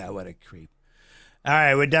ha. Yeah, what a creep. All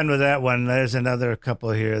right, we're done with that one. There's another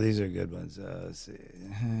couple here. These are good ones. Let's see.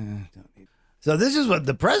 So this is what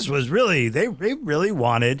the press was really, they really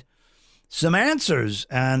wanted some answers.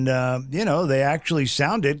 And, they actually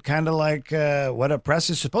sounded kind of like what a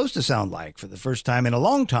press is supposed to sound like for the first time in a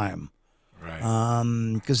long time.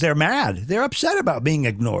 Right. Because they're mad. They're upset about being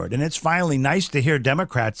ignored. And it's finally nice to hear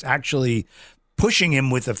Democrats actually pushing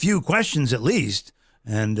him with a few questions at least.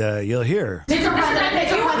 And you'll hear. Mr. President,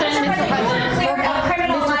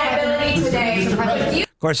 criminal liability today.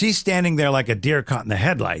 Of course, he's standing there like a deer caught in the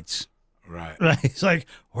headlights. Right. He's like,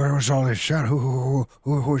 where was all this shit?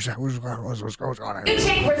 Who's that? What's going on You here?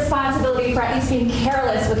 take responsibility for at least being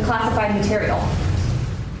careless with classified material.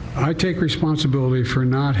 I take responsibility for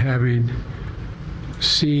not having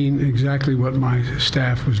seen exactly what my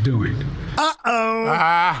staff was doing.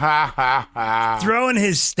 Throwing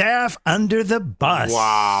his staff under the bus.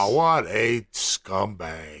 Wow, what a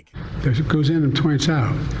scumbag. It goes in and points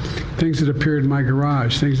out things that appeared in my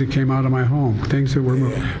garage, things that came out of my home, things that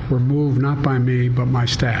were moved not by me, but my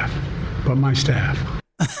staff.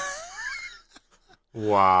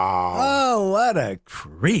 Wow. Oh, what a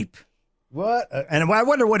creep. And I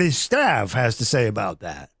wonder what his staff has to say about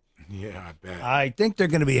that. Yeah, I bet. I think they're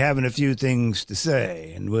going to be having a few things to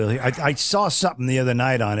say. And I saw something the other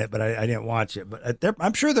night on it, but I didn't watch it. But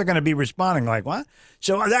I'm sure they're going to be responding like, what?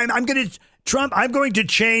 So I'm going to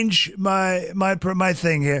change my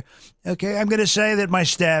thing here. Okay, I'm going to say that my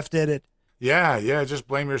staff did it. Yeah, just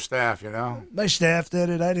blame your staff, My staff did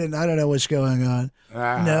it. I don't know what's going on.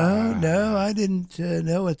 No, I didn't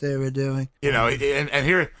know what they were doing. And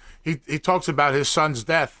here he talks about his son's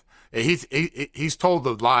death. He's told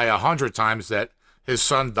the lie 100 times that his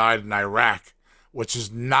son died in Iraq, which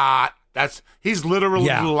is not. He's literally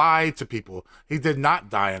lied to people. He did not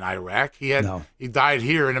die in Iraq. He died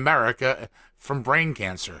here in America from brain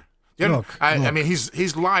cancer. I mean,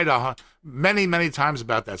 he's lied many times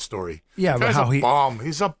about that story. Yeah, but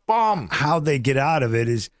he's a bum. How they get out of it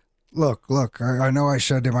is, look. I know I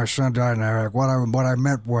said that my son died in Iraq. What I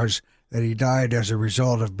meant was that he died as a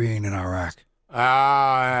result of being in Iraq.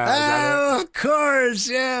 Of course,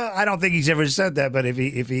 yeah. I don't think he's ever said that, but if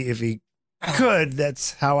he could,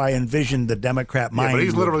 that's how I envisioned the Democrat mind. Yeah, but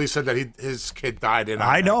he's literally said that his kid died in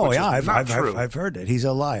Iraq. I know, yeah. I've heard it. He's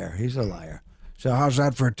a liar. He's a liar. So how's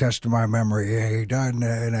that for a test of my memory? Yeah, he died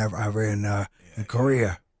in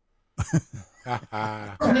Korea.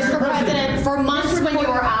 Mr. President, for months when you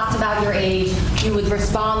were asked about your age, you would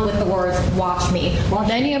respond with the words, "Watch me."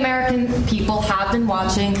 Many American people have been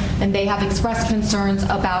watching, and they have expressed concerns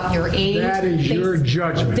about your age. That is your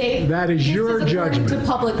judgment. That is your judgment.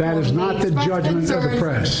 That is not the judgment of the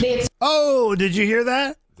press. Oh, did you hear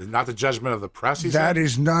that? Not the judgment of the press, That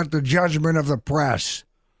is not the judgment of the press.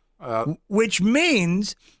 Which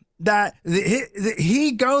means that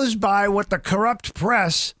he goes by what the corrupt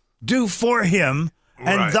press do for him,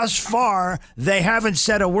 and Right. thus far they haven't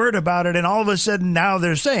said a word about it, and all of a sudden now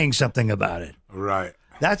they're saying something about it. Right.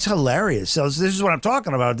 That's hilarious. So this is what I'm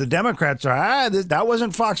talking about. The Democrats are that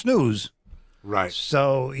wasn't Fox News. Right.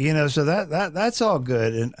 So so that's all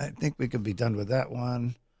good, and I think we could be done with that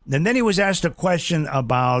one. And then he was asked a question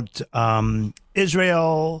about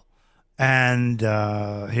Israel, and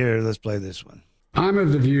here, let's play this one. I'm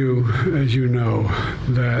of the view, as you know,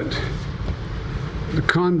 that the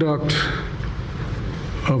conduct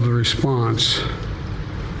of the response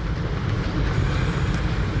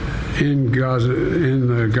in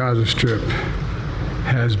the Gaza Strip,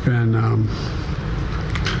 has been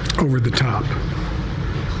over the top.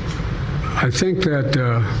 I think that,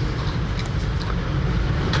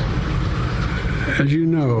 as you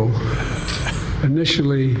know,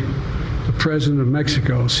 initially the president of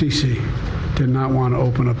Mexico, Sisi, did not want to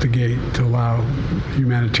open up the gate to allow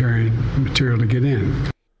humanitarian material to get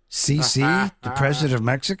in. Sisi, the president of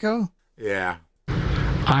Mexico? Yeah.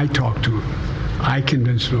 I talked to him. I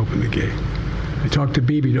convinced him to open the gate. I talked to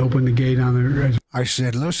Bibi to open the gate on the... I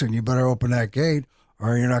said, listen, you better open that gate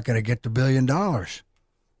or you're not going to get the $1 billion.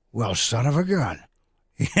 Well, son of a gun.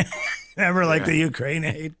 Remember the Ukraine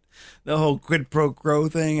aid? The whole quid pro quo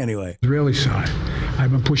thing? Anyway. Israeli side,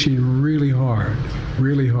 I've been pushing really hard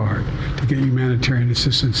to get humanitarian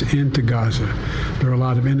assistance into Gaza. There are a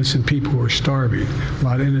lot of innocent people who are starving, a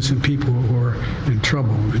lot of innocent people who are in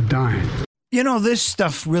trouble and dying. You know, this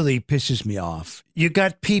stuff really pisses me off. You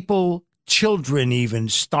got people, children even,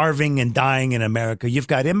 starving and dying in America. You've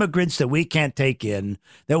got immigrants that we can't take in,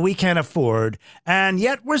 that we can't afford, and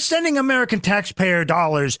yet we're sending American taxpayer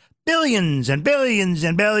dollars, billions and billions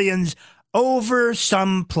and billions, over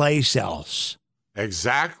someplace else.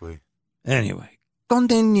 Exactly. Anyway,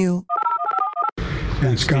 continue.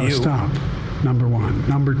 And it's got to stop, number one.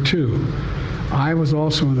 Number two, I was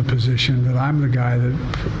also in the position that I'm the guy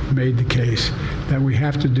that made the case that we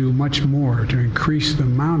have to do much more to increase the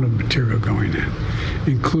amount of material going in,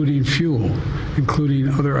 including fuel, including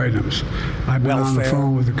other items. I've been on the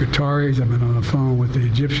phone with the Qataris, I've been on the phone with the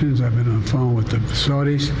Egyptians, I've been on the phone with the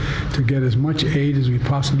Saudis to get as much aid as we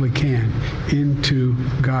possibly can into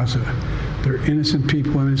Gaza. There are innocent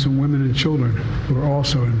people, innocent women and children who are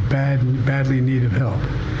also in badly in need of help.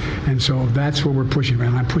 And so that's what we're pushing.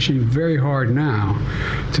 And I'm pushing very hard now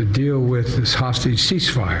to deal with this hostage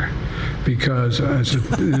ceasefire because, as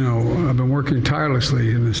I've been working tirelessly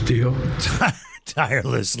in this deal.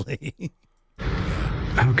 Tirelessly.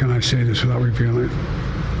 How can I say this without revealing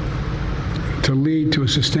it? To lead to a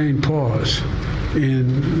sustained pause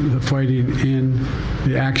in the fighting, in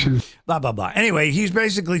the actions. Blah, blah, blah. Anyway, he's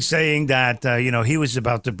basically saying that, he was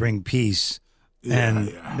about to bring peace.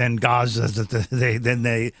 Then Gaza, then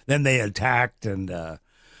they attacked, and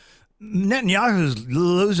Netanyahu's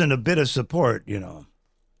losing a bit of support,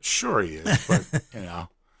 Sure he is, but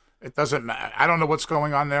it doesn't matter. I don't know what's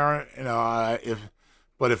going on there,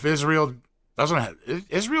 if Israel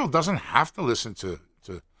doesn't have to listen to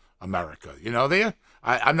America.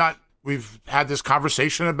 I'm not. We've had this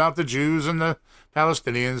conversation about the Jews and the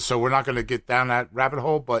Palestinians, so we're not going to get down that rabbit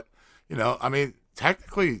hole. But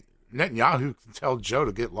technically, Netanyahu can tell Joe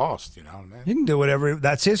to get lost. You know what I mean? He can do whatever.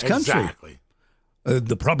 That's his country. Exactly.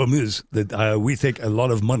 The problem is that we take a lot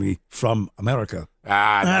of money from America.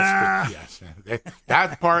 Yes,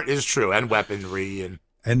 that part is true, and weaponry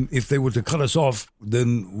And if they were to cut us off,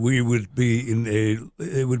 then we would be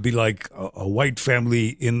it would be like a white family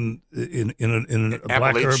in a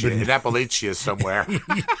black urban. In Appalachia somewhere.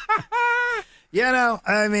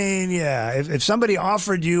 If somebody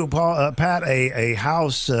offered you, Pat, a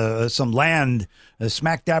house, some land,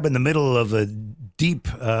 smack dab in the middle of a deep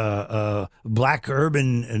black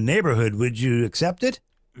urban neighborhood, would you accept it?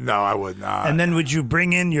 No, I would not. And then would you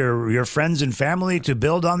bring in your friends and family to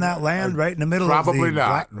build on that land right in the middle of the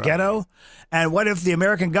black ghetto? And what if the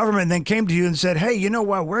American government then came to you and said, hey, you know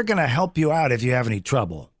what? We're going to help you out if you have any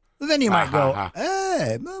trouble. Well, then you might go,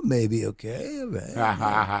 hey, well, maybe okay.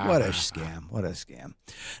 What a scam. What a scam.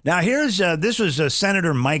 Now, here's this was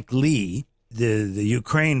Senator Mike Lee, the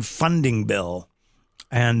Ukraine funding bill,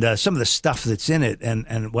 and some of the stuff that's in it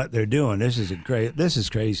and what they're doing. This is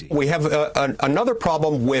crazy. We have another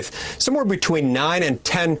problem with somewhere between $9 and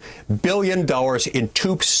 $10 billion in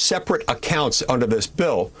two separate accounts under this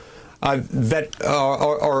bill that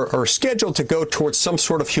are scheduled to go towards some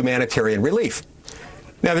sort of humanitarian relief.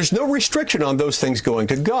 Now, there's no restriction on those things going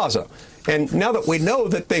to Gaza. And now that we know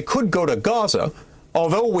that they could go to Gaza,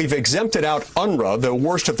 although we've exempted out UNRWA,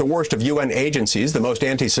 the worst of UN agencies, the most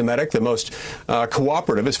anti-Semitic, the most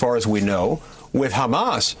cooperative as far as we know, with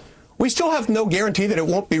Hamas, we still have no guarantee that it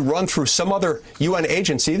won't be run through some other UN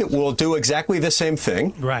agency that will do exactly the same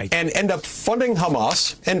thing, right, and end up funding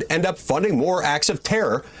Hamas and end up funding more acts of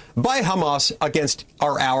terror by Hamas against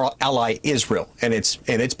our ally Israel and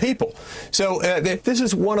its people. So this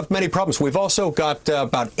is one of many problems. We've also got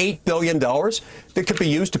about $8 billion that could be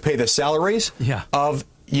used to pay the salaries of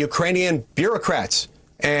Ukrainian bureaucrats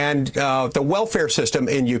and the welfare system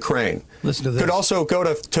in Ukraine. Listen to this. Could also go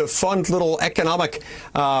to fund little economic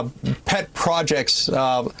pet projects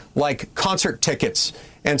like concert tickets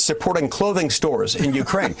and supporting clothing stores in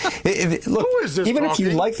Ukraine. Look, even if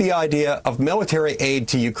you like the idea of military aid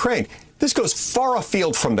to Ukraine, this goes far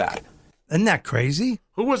afield from that. Isn't that crazy?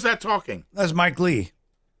 Who was that talking? That's Mike Lee,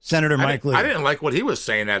 Senator Mike Lee. I didn't like what he was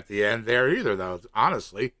saying at the end there either, though,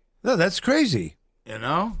 honestly. No, that's crazy. You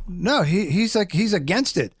know? No, he's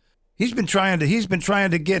against it. He's been trying to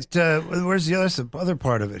get where's the other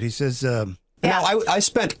part of it? He says Now, I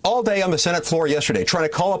spent all day on the Senate floor yesterday trying to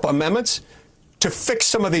call up amendments to fix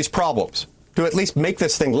some of these problems, to at least make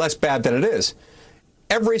this thing less bad than it is.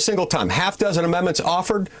 Every single time, half dozen amendments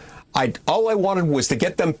offered, all I wanted was to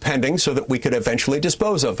get them pending so that we could eventually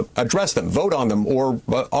dispose of them, address them, vote on them, or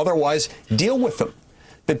otherwise deal with them.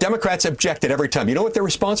 The Democrats objected every time. You know what their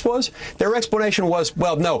response was? Their explanation was,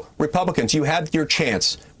 well, no, Republicans, you had your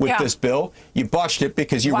chance with this bill. You botched it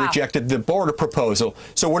because you rejected the border proposal,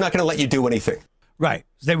 so we're not going to let you do anything. Right.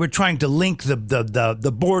 They were trying to link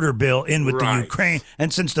the border bill in with the Ukraine.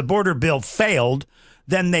 And since the border bill failed,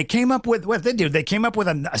 then they came up with what they did. They came up with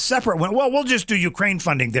a separate one. Well, we'll just do Ukraine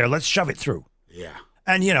funding there. Let's shove it through. Yeah.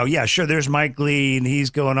 And, sure, there's Mike Lee, and he's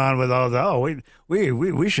going on with all the,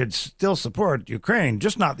 we should still support Ukraine,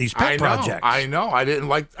 just not these pet projects. I know. I didn't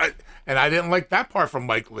like that part from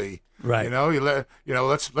Mike Lee. Right.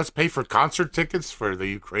 Let's pay for concert tickets for the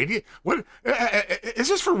Ukrainian. What is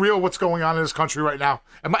this for real? What's going on in this country right now?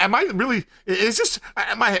 Am I really? Is this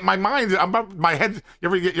my mind? My head.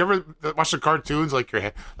 You ever watch the cartoons like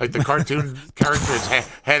the cartoon character's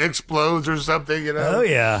head explodes or something? Oh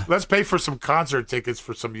yeah. Let's pay for some concert tickets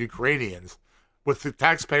for some Ukrainians with the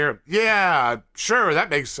taxpayer. Yeah, sure, that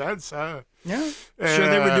makes sense. Yeah. Sure,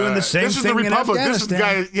 they were doing the same thing in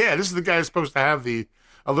Afghanistan. This is the guy who's supposed to have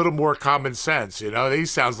a little more common sense, He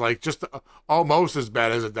sounds like just almost as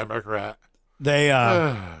bad as a Democrat.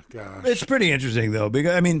 Gosh. It's pretty interesting, though,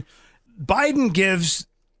 because, Biden gives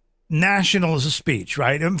national speech,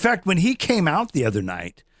 right? In fact, when he came out the other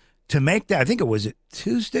night to make that, I think it was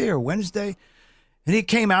Tuesday or Wednesday, and he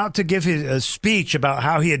came out to give a speech about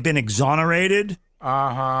how he had been exonerated,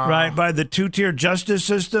 right, by the two-tier justice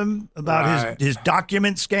system about his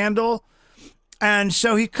document scandal. And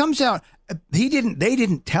so he comes out. They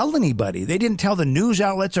didn't tell anybody. They didn't tell the news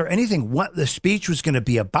outlets or anything what the speech was going to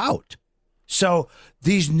be about. So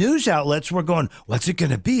these news outlets were going, what's it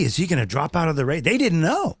going to be? Is he going to drop out of the race? They didn't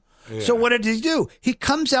know. Yeah. So what did he do? He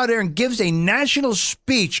comes out there and gives a national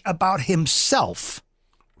speech about himself.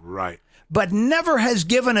 Right. But never has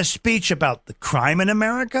given a speech about the crime in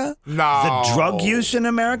America, the drug use in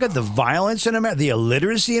America, the violence in America, the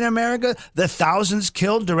illiteracy in America, the thousands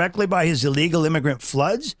killed directly by his illegal immigrant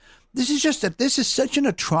floods. This is such an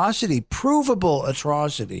atrocity, provable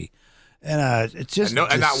atrocity, and it's just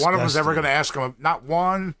and not one of them is ever going to ask him. Not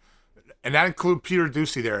one, and that includes Peter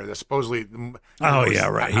Doocy there. That supposedly,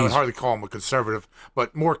 right. I would hardly call him a conservative,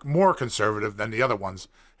 but more conservative than the other ones.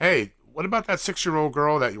 Hey, what about that 6-year-old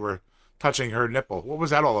girl that you were touching her nipple? What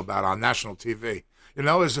was that all about on national TV? Do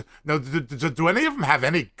any of them have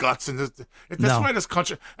any guts in this? That's why this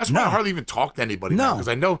country. That's why I hardly even talk to anybody now, because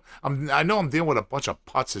I know I'm dealing with a bunch of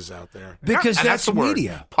putzes out there. Because that's the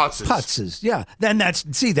media. Putzes. Yeah. Then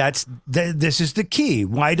this is the key.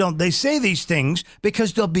 Why don't they say these things?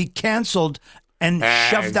 Because they'll be canceled and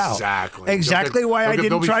shoved out. Exactly why I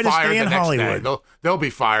didn't try to stay in Hollywood. They'll be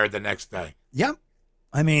fired the next day. Yep.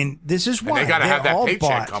 I mean, this is why and they got to have that paycheck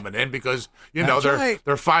bought. coming in because they're right.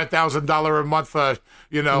 they're $5,000 a month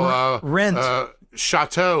rent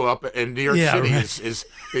chateau up in New York City is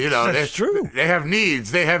that's true. They have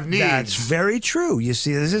needs. That's very true. You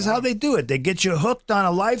see, this is how they do it. They get you hooked on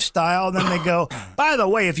a lifestyle, and then they go, by the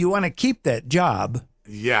way, if you want to keep that job.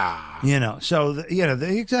 Yeah. So,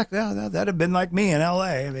 exactly. That'd have been like me in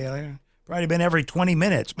L.A. Probably been every 20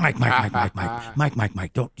 minutes. Mike,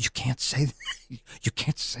 don't, you can't say that. You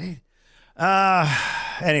can't say it.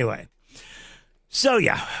 Anyway. So,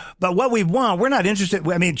 yeah. But what we want, we're not interested.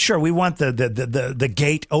 I mean, sure, we want the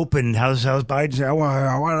gate open. How's Biden say? I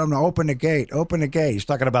want them to open the gate. Open the gate. He's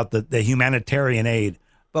talking about the humanitarian aid.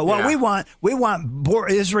 But what we want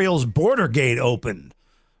Israel's border gate opened,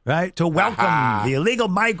 right? To welcome the illegal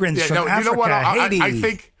migrants from Africa, you know what?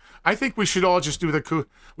 Haiti. I think we should all just do the coup.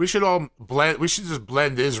 We should all blend. We should just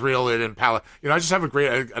blend Israel and Palestine. I just have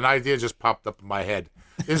an idea just popped up in my head.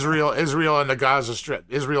 Israel and the Gaza Strip.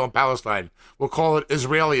 Israel and Palestine. We'll call it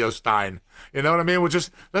Israeliostein. You know what I mean?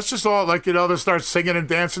 Let's just all they'll start singing and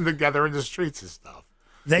dancing together in the streets and stuff.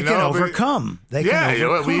 They can overcome. They can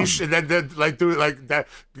overcome. We should then do it like that.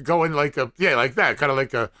 Go in like that. Kind of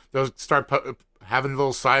like they'll start having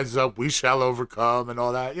little signs up. We shall overcome and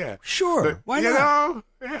all that. Yeah, sure. Why not?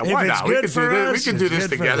 Why not? We can do this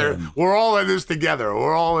together. We're all in this together.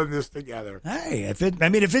 Hey,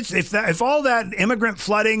 if all that immigrant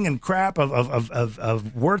flooding and crap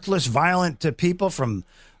of worthless, violent people from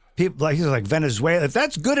people like Venezuela, if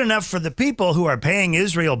that's good enough for the people who are paying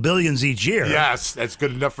Israel billions each year, yes, that's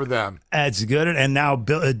good enough for them. That's good, and now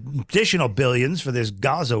additional billions for this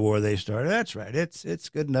Gaza war they started. That's right. It's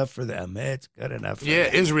good enough for them. It's good enough. For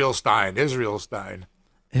them. Israel Stein.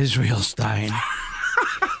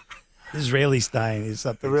 Israeli Stein is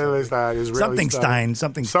something. Something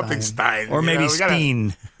Stein. Or maybe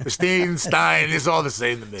Steen. Stein is all the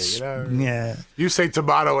same to me. Yeah. You say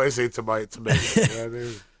tomato, I say tomato.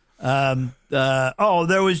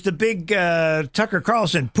 There was the big Tucker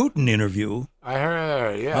Carlson Putin interview. I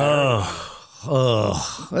heard, yeah.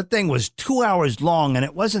 That thing was 2 hours long, and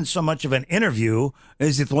it wasn't so much of an interview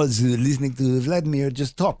as it was listening to Vladimir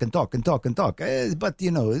just talk. But,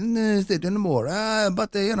 anymore.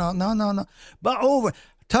 No. But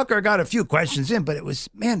Tucker got a few questions in, but it was,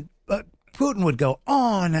 but Putin would go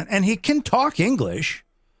on, and he can talk English.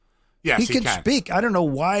 Yes, he can speak. I don't know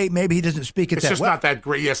why. Maybe he doesn't speak it it's that just well. Not that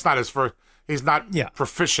great. Yeah, it's not his first. He's not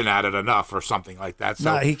proficient at it enough or something like that.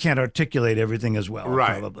 So. No, he can't articulate everything as well,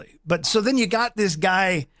 right. Probably. But so then you got this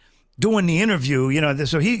guy doing the interview,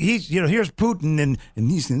 so he's here's Putin and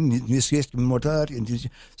he's mortality.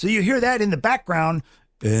 So you hear that in the background,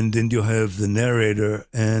 and then you have the narrator,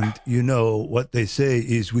 and what they say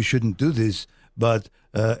is we shouldn't do this, but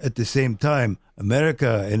at the same time,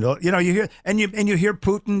 America and all, you hear and you hear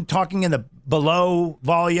Putin talking in the below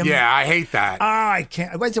volume. Yeah, I hate that. I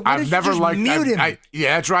can't. I've never liked mute him.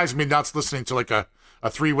 it drives me nuts listening to like a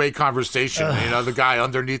three-way conversation. The guy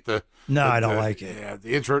underneath the. No, I don't like it. Yeah,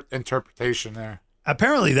 the interpretation there.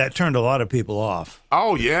 Apparently, that turned a lot of people off.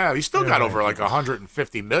 Oh yeah, he still got over like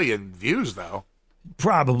 150 million views though.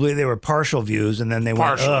 Probably they were partial views, and then they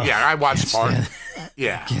went. Yeah, I watched part.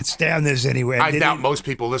 Yeah, can't stand this anyway. I doubt most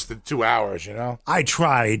people listened 2 hours. I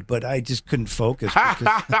tried, but I just couldn't focus.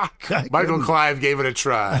 Michael Clive gave it a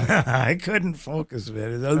try. I couldn't focus,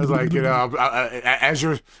 man. It was like as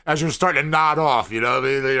you're starting to nod off,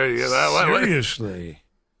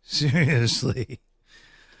 Seriously.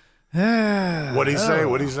 What'd he say?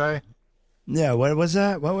 What'd he say? Yeah, what was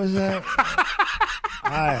that?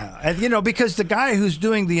 Because the guy who's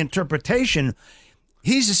doing the interpretation,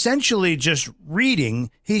 he's essentially just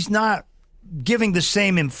reading. He's not giving the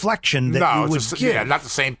same inflection that you would give. Yeah, not the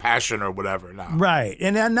same passion or whatever. No. Right,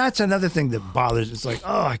 and that's another thing that bothers. It's like,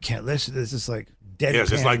 I can't listen to this. It's like dead.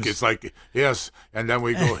 Yes, it's like yes, and then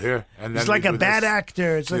we go here, and then it's like a bad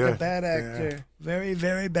actor. It's like a bad actor, very,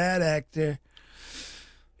 very bad actor.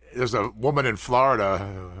 There's a woman in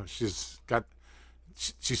Florida.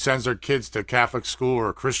 She sends her kids to Catholic school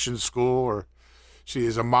or Christian school, or she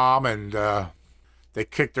is a mom, and they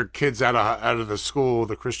kicked her kids out of the school,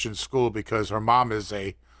 the Christian school, because her mom is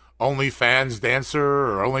a OnlyFans dancer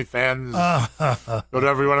or OnlyFans,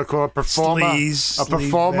 whatever you want to call it, performer, a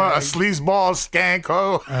sleazeball, skank.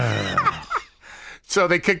 So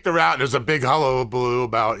they kicked her out, and there's a big hullabaloo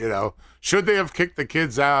about, should they have kicked the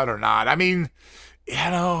kids out or not? I mean,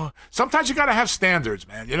 sometimes you got to have standards,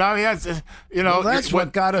 man. Well, that's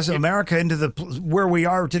what got us America into where we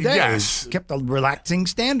are today. Yes, kept the relaxing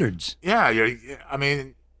standards. Yeah, I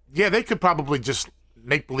mean, yeah, they could probably just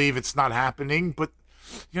make believe it's not happening, but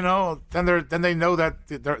then they know that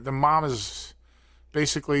their mom is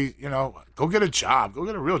basically, go get a job, go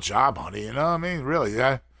get a real job, honey. You know what I mean? Really,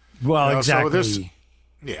 yeah. Well, exactly. So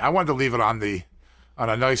I wanted to leave it on a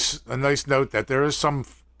nice note that there is some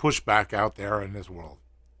pushback out there in this world.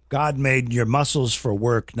 God made your muscles for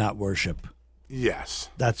work, not worship. Yes,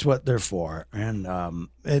 that's what they're for, and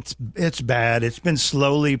it's bad. It's been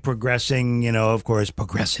slowly progressing. Of course,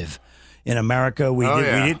 progressive. In America, we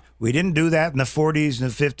didn't do that in the 40s and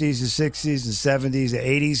the 50s, the 60s, the 70s, the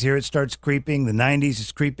 80s. Here it starts creeping. The 90s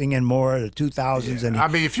is creeping in more. The 2000s, and I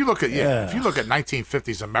mean, if you look at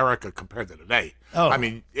 1950s America compared to today, I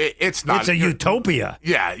mean, it's not. It's a utopia.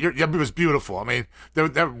 Yeah, it was beautiful. I mean, the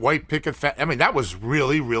white picket fence. I mean, that was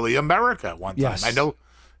really, really America at one time. Yes. I know.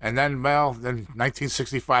 And then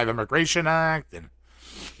 1965 Immigration Act, and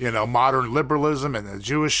modern liberalism, and the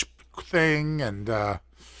Jewish thing, and the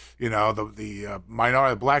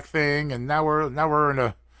minority black thing, and now we're in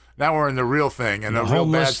the real thing, and the real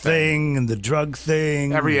homeless bad thing, and the drug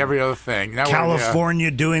thing, every other thing. Now California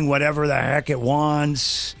doing whatever the heck it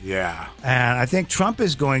wants. Yeah, and I think Trump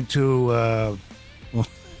is going to.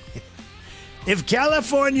 If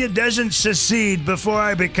California doesn't secede before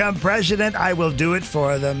I become president, I will do it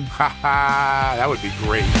for them. That would be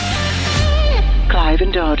great. Clive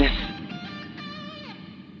and Dardis.